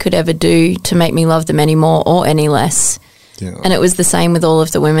nothing they could ever do to make me love them any more or any less. Yeah. And it was the same with all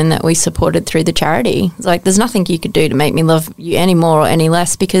of the women that we supported through the charity. It's like there's nothing you could do to make me love you any more or any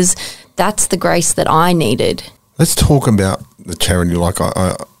less because that's the grace that I needed. Let's talk about the charity. Like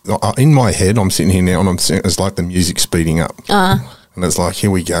I in my head, I'm sitting here now and it's like the music speeding up. And it's like,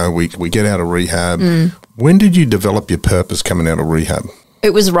 here we go. We get out of rehab. When did you develop your purpose coming out of rehab? It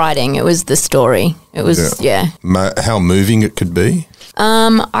was writing. It was the story. It was, How moving it could be?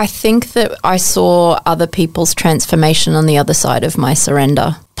 I think that I saw other people's transformation on the other side of my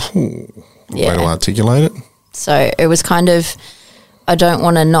surrender. Way to articulate it. So it was kind of, I don't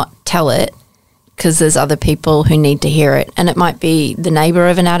want to not tell it because there's other people who need to hear it. And it might be the neighbour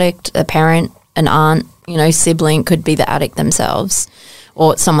of an addict, a parent, an aunt, sibling, could be the addict themselves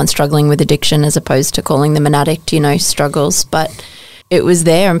or someone struggling with addiction as opposed to calling them an addict, struggles. But it was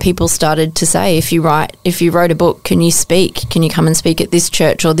there and people started to say, if you wrote a book, can you speak? Can you come and speak at this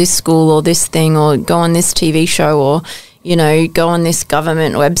church or this school or this thing or go on this TV show or, go on this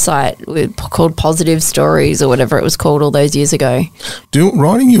government website called Positive Stories or whatever it was called all those years ago.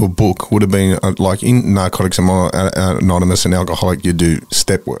 Writing your book would have been like in Narcotics Anonymous and Alcoholic, you do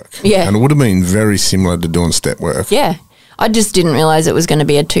step work. Yeah. And it would have been very similar to doing step work. Yeah. I just didn't realise it was going to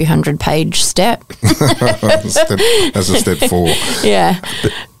be a 200-page step. That's a step 4. Yeah.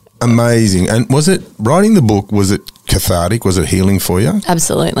 But amazing. And writing the book, was it cathartic? Was it healing for you?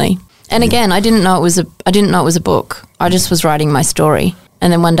 Absolutely. And again, I didn't know it was a book. I just was writing my story.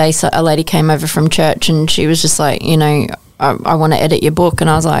 And then one day a lady came over from church and she was just like, I want to edit your book. And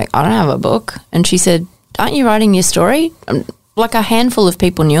I was like, I don't have a book. And she said, aren't you writing your story? Like a handful of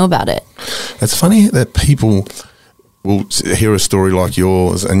people knew about it. It's funny that people will hear a story like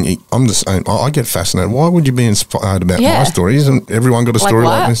yours, and I'm the same. I get fascinated. Why would you be inspired about my story? Isn't everyone got a story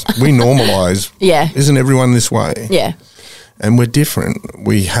like this? We normalise. Isn't everyone this way? Yeah. And we're different.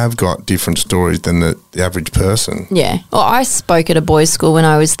 We have got different stories than the average person. Yeah. Well, I spoke at a boys' school when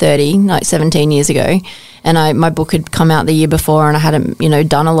I was 30, like 17 years ago, and my book had come out the year before, and I hadn't,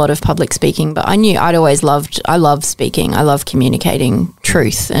 done a lot of public speaking, but I knew I love speaking. I love communicating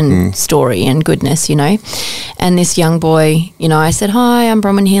truth and story and goodness, And this young boy, I said, "Hi, I'm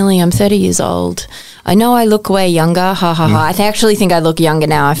Bronwen Healy. I'm 30 years old. I know I look way younger. Ha, ha, ha." I actually think I look younger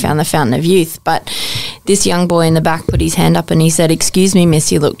now. I found the fountain of youth. But this young boy in the back put his hand up and he said, "Excuse me,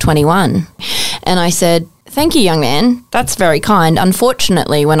 miss, you look 21. And I said, "Thank you, young man. That's very kind.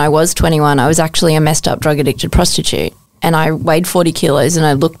 Unfortunately, when I was 21, I was actually a messed up drug-addicted prostitute. And I weighed 40 kilos and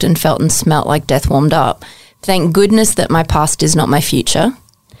I looked and felt and smelt like death warmed up. Thank goodness that my past is not my future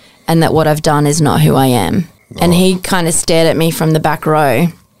and that what I've done is not who I am." And he kind of stared at me from the back row.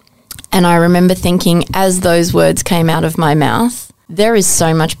 And I remember thinking, as those words came out of my mouth, there is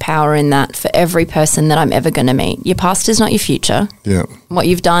so much power in that for every person that I'm ever going to meet. Your past is not your future. Yeah. What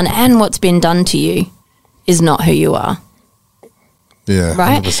you've done and what's been done to you is not who you are. Yeah,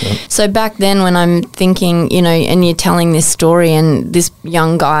 right? 100%. So back then when I'm thinking, and you're telling this story and this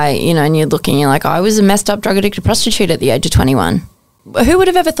young guy, and you're looking, you're like, I was a messed up drug-addicted prostitute at the age of 21. Who would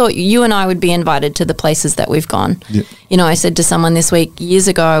have ever thought you and I would be invited to the places that we've gone? Yeah. I said to someone this week, years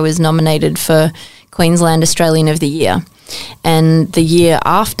ago I was nominated for Queensland Australian of the Year. And the year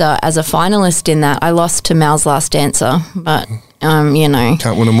after, as a finalist in that, I lost to Mal's Last Dancer. But, Can't win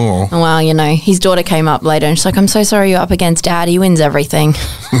them all. Well, his daughter came up later and she's like, "I'm so sorry you're up against Dad. He wins everything."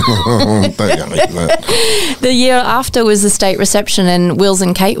 The year after was the state reception and Wills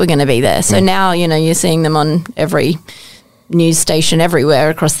and Kate were going to be there. So now, you're seeing them on every news station everywhere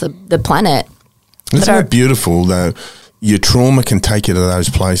across the planet. Isn't it beautiful, though? Your trauma can take you to those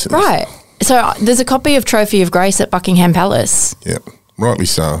places. Right. So there's a copy of Trophy of Grace at Buckingham Palace. Yep, rightly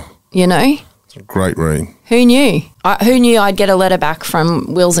so. It's a great read. Who knew? Who knew I'd get a letter back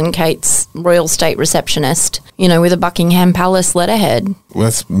from Wills and Kate's Royal State Receptionist, with a Buckingham Palace letterhead.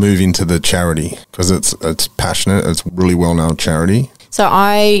 Let's move into the charity because it's passionate. It's a really well-known charity. So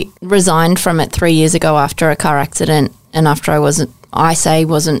I resigned from it 3 years ago after a car accident and after I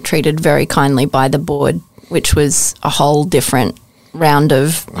wasn't treated very kindly by the board, which was a whole different round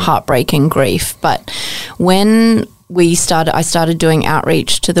of heartbreak and grief. But when I started doing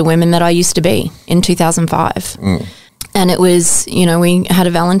outreach to the women that I used to be in 2005. And it was, we had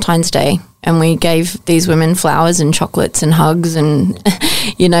a Valentine's Day and we gave these women flowers and chocolates and hugs and,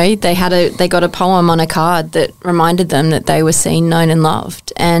 they got a poem on a card that reminded them that they were seen, known and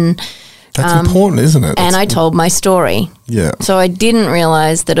loved. And that's important, isn't it? And I told my story. Yeah. So I didn't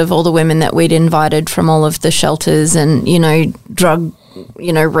realise that of all the women that we'd invited from all of the shelters and, drug,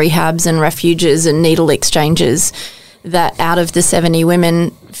 rehabs and refuges and needle exchanges, that out of the 70 women,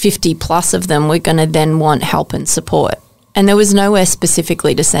 50 plus of them were going to then want help and support. And there was nowhere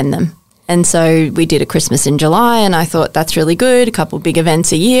specifically to send them. And so we did a Christmas in July and I thought that's really good, a couple of big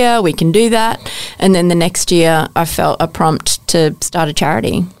events a year, we can do that. And then the next year I felt a prompt to start a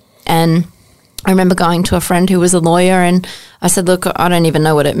charity. And I remember going to a friend who was a lawyer and I said, "Look, I don't even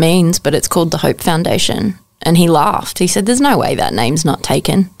know what it means, but it's called the Hope Foundation." And he laughed. He said, "There's no way that name's not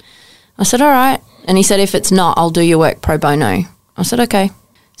taken." I said, "All right." And he said, "If it's not, I'll do your work pro bono." I said, "Okay."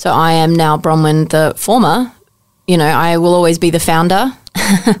 So I am now Bronwen, the former. I will always be the founder.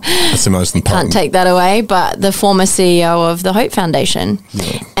 That's the most important. Can't take that away, but the former CEO of the Hope Foundation.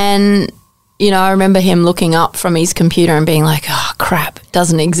 Yeah. And I remember him looking up from his computer and being like, "Oh, crap, it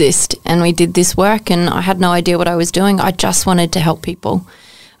doesn't exist." And we did this work and I had no idea what I was doing. I just wanted to help people.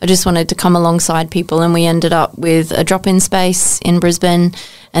 I just wanted to come alongside people, and we ended up with a drop-in space in Brisbane,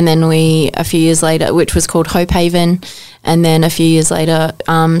 and then a few years later, which was called Hope Haven, and then a few years later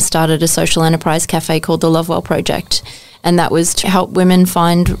started a social enterprise cafe called the Lovewell Project, and that was to help women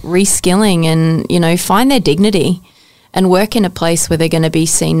find reskilling and, find their dignity and work in a place where they're going to be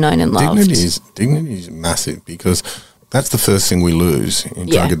seen, known and loved. Dignity is massive because that's the first thing we lose in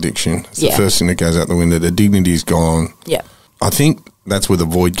drug addiction. It's the first thing that goes out the window. The dignity is gone. Yeah. I think that's where the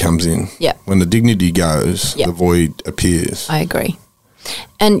void comes in. Yeah. When the dignity goes, the void appears. I agree.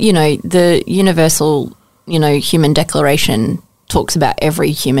 And, the universal, human declaration talks about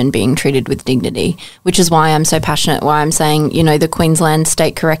every human being treated with dignity, which is why I'm so passionate, why I'm saying, the Queensland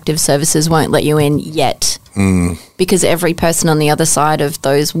State Corrective Services won't let you in yet. Because every person on the other side of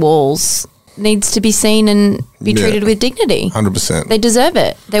those walls needs to be seen and be treated with dignity. 100%. They deserve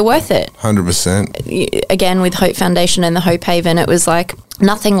it. They're worth it. 100%. Again, with Hope Foundation and the Hope Haven, it was like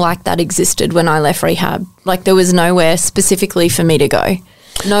nothing like that existed when I left rehab. Like there was nowhere specifically for me to go.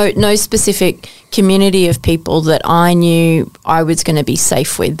 No specific community of people that I knew I was going to be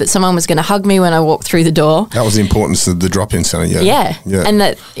safe with, that someone was going to hug me when I walked through the door. That was the importance of the drop-in centre, Yeah. And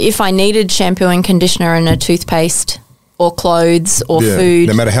that if I needed shampoo and conditioner and a toothpaste or clothes or food.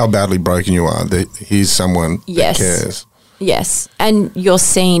 No matter how badly broken you are, here's someone that cares. Yes. And you're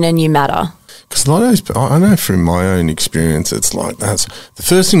seen and you matter. Because I know from my own experience, it's like that's the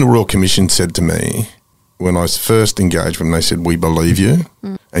first thing the Royal Commission said to me when I first engaged with them. They said, "We believe you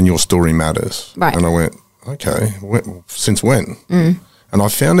and your story matters." Right. And I went, "Okay, since when?" And I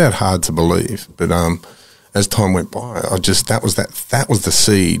found that hard to believe. But as time went by, that was the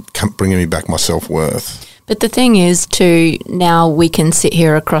seed bringing me back my self-worth. But the thing is, too, now we can sit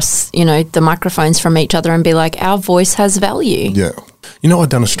here across, the microphones from each other and be like, our voice has value. Yeah. I'd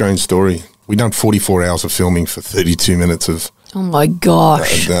done a strange story. We'd done 44 hours of filming for 32 minutes of... Oh, my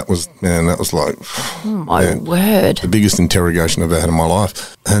gosh. That was like... Oh, my word. The biggest interrogation I've ever had in my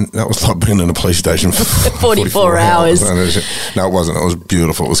life. And that was like being in a police station for 44 hours. No, it wasn't. It was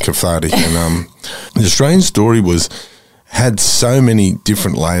beautiful. It was cathartic. And the strange story had so many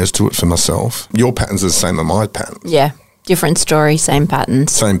different layers to it for myself. Your patterns are the same as my patterns. Yeah. Different story, same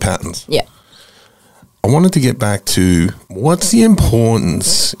patterns. Same patterns. Yeah. I wanted to get back to what's the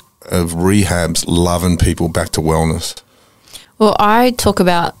importance of rehabs loving people back to wellness? Well, I talk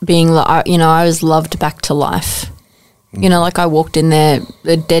about being, I was loved back to life. Like I walked in there,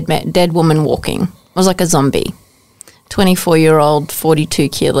 a dead woman walking. I was like a zombie, 24-year-old, 42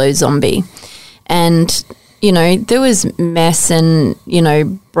 kilo zombie. And, there was mess and,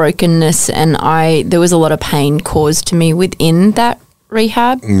 brokenness, and there was a lot of pain caused to me within that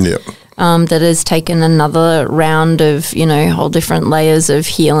rehab. Yeah. That has taken another round of, whole different layers of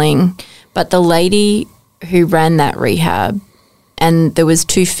healing. But the lady who ran that rehab, and there was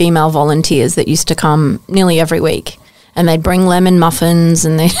 2 female volunteers that used to come nearly every week, and they'd bring lemon muffins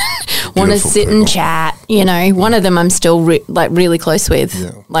and they want to sit and chat. One of them I'm still really close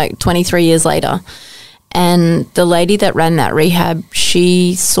with, like 23 years later. And the lady that ran that rehab,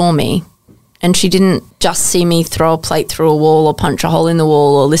 she saw me. And she didn't just see me throw a plate through a wall or punch a hole in the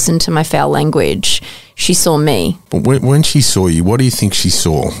wall or listen to my foul language. She saw me. But when she saw you, what do you think she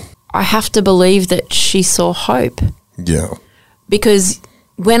saw? I have to believe that she saw hope. Yeah. Because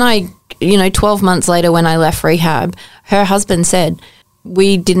when 12 months later when I left rehab, her husband said,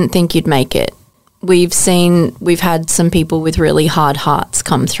 "We didn't think you'd make it. We've had some people with really hard hearts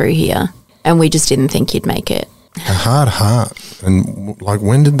come through here, and we just didn't think you'd make it." A hard heart. And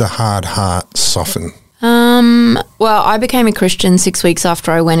when did the hard heart soften? Well, I became a Christian 6 weeks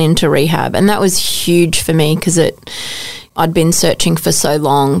after I went into rehab, and that was huge for me because I'd been searching for so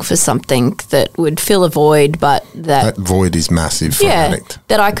long for something that would fill a void, but that void is massive for an addict.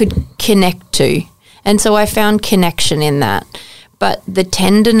 That I could connect to. And so I found connection in that. But the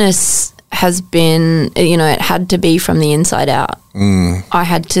tenderness has been, it had to be from the inside out. I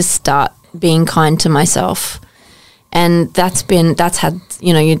had to start being kind to myself. And that's had,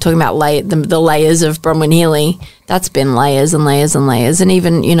 you're talking about the layers of Bronwen Healy. That's been layers and layers and layers. And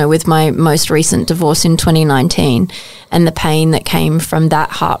even, with my most recent divorce in 2019 and the pain that came from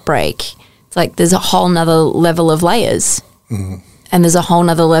that heartbreak, it's like there's a whole nother level of layers. And there's a whole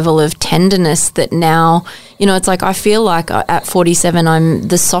nother level of tenderness that now, it's like I feel like at 47 I'm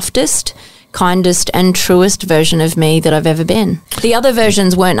the softest, kindest and truest version of me that I've ever been. The other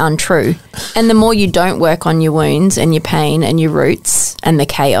versions weren't untrue. And the more you don't work on your wounds and your pain and your roots and the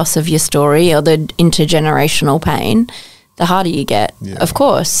chaos of your story or the intergenerational pain, the harder you get, of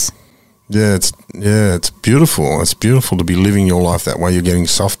course. Yeah, it's beautiful. It's beautiful to be living your life that way. You're getting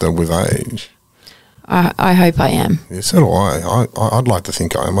softer with age. I hope I am. Yeah, so do I. I'd like to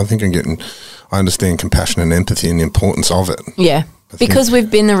think I am. I think I understand compassion and empathy and the importance of it. Yeah. Because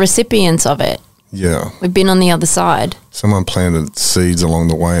we've been the recipients of it. Yeah. We've been on the other side. Someone planted seeds along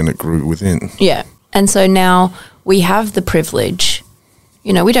the way and it grew within. Yeah. And so now we have the privilege.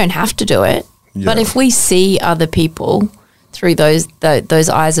 We don't have to do it. Yeah. But if we see other people through those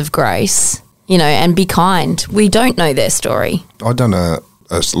eyes of grace, and be kind, we don't know their story. I done a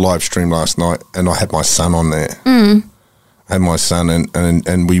live stream last night and I had my son on there. I had my son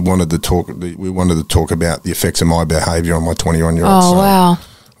and we wanted to talk about the effects of my behaviour on my 21-year-old son. Oh, wow.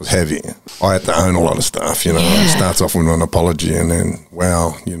 It was heavy. I had to own a lot of stuff, It starts off with an apology and then,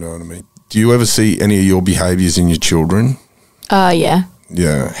 wow, you know what I mean? Do you ever see any of your behaviours in your children? Yeah.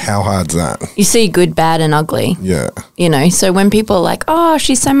 Yeah. How hard's that? You see good, bad and ugly. Yeah. You know, so when people are like, oh,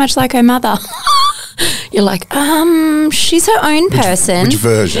 she's so much like her mother, you're like, she's her own person. Which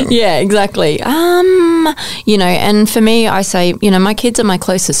version? Yeah, exactly. You know, and for me, I say, you know, my kids are my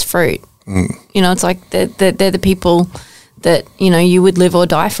closest fruit. You know, it's like they're the people that, you know, you would live or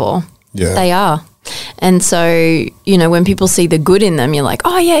die for. Yeah. They are. And so, you know, when people see the good in them, you're like,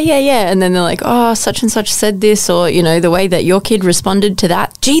 oh, yeah. And then they're like, oh, such and such said this, or, you know, the way that your kid responded to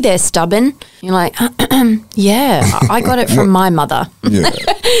that, gee, they're stubborn. You're like, yeah, I got it from my mother. Yeah.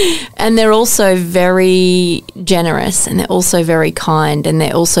 And they're also very generous, and they're also very kind, and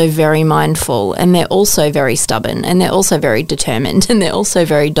they're also very mindful, and they're also very stubborn, and they're also very determined, and they're also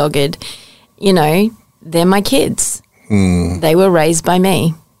very dogged. You know, they're my kids. They were raised by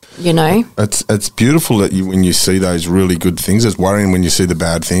me. You know, it's beautiful that when you see those really good things. It's worrying when you see the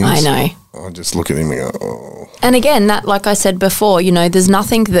bad things. I know. I just look at him and go, oh. And again, that, like I said before, you know, there's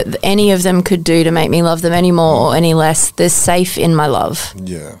nothing that any of them could do to make me love them any more or any less. They're safe in my love.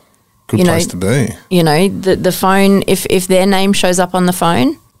 Yeah, good place to be. You know, the phone. If their name shows up on the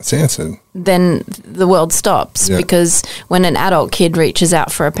phone, it's answered. Then the world stops, because when an adult kid reaches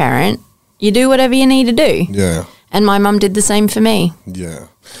out for a parent, you do whatever you need to do. Yeah. And my mum did the same for me. Yeah.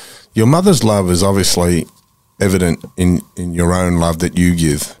 Your mother's love is obviously evident in your own love that you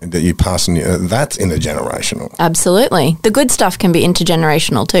give and that you pass on. That's intergenerational. Absolutely. The good stuff can be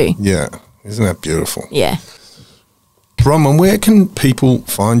intergenerational too. Yeah. Isn't that beautiful? Yeah. Bronwen, where can people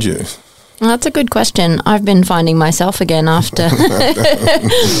find you? Well, that's a good question. I've been finding myself again after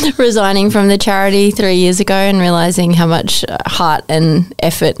resigning from the charity 3 years ago and realising how much heart and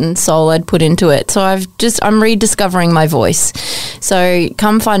effort and soul I'd put into it. So I'm rediscovering my voice. So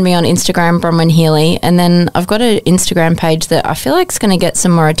come find me on Instagram, Bronwen Healy, and then I've got an Instagram page that I feel like is going to get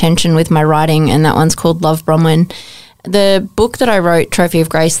some more attention with my writing, and that one's called Love Bronwen. The book that I wrote, Trophy of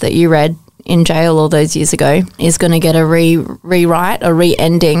Grace, that you read in jail all those years ago, is going to get a rewrite, a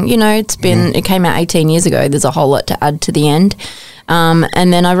re-ending. You know, it came out 18 years ago. There's a whole lot to add to the end.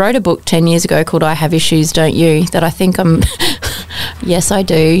 And then I wrote a book 10 years ago called I Have Issues, Don't You? That I think yes, I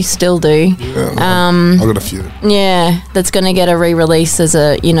do, still do. Yeah, I've got a few. Yeah, that's going to get a re-release as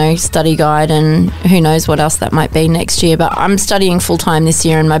a, you know, study guide, and who knows what else that might be next year. But I'm studying full-time this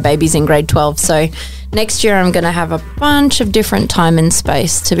year, and my baby's in grade 12, so next year I'm going to have a bunch of different time and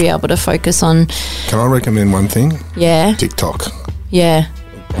space to be able to focus on. Can I recommend one thing? Yeah. TikTok. Yeah.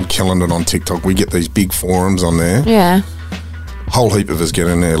 I'm killing it on TikTok. We get these big forums on there. Yeah. Whole heap of us get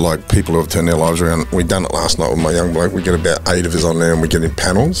in there, like people who have turned their lives around. We done it last night with my young bloke. We get about 8 of us on there, and we get in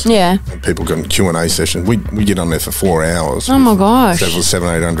panels. Yeah. And people get in Q&A sessions. We get on there for 4 hours. Oh my gosh. Several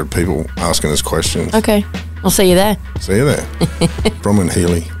 700-800 people asking us questions. Okay. I'll see you there. See you there. Bronwen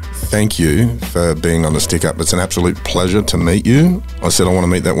Healy, thank you for being on the Stick Up. It's an absolute pleasure to meet you. I said I want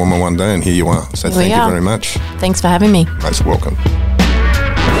to meet that woman one day, and here you are. So thank you very much. Thanks for having me. Most welcome.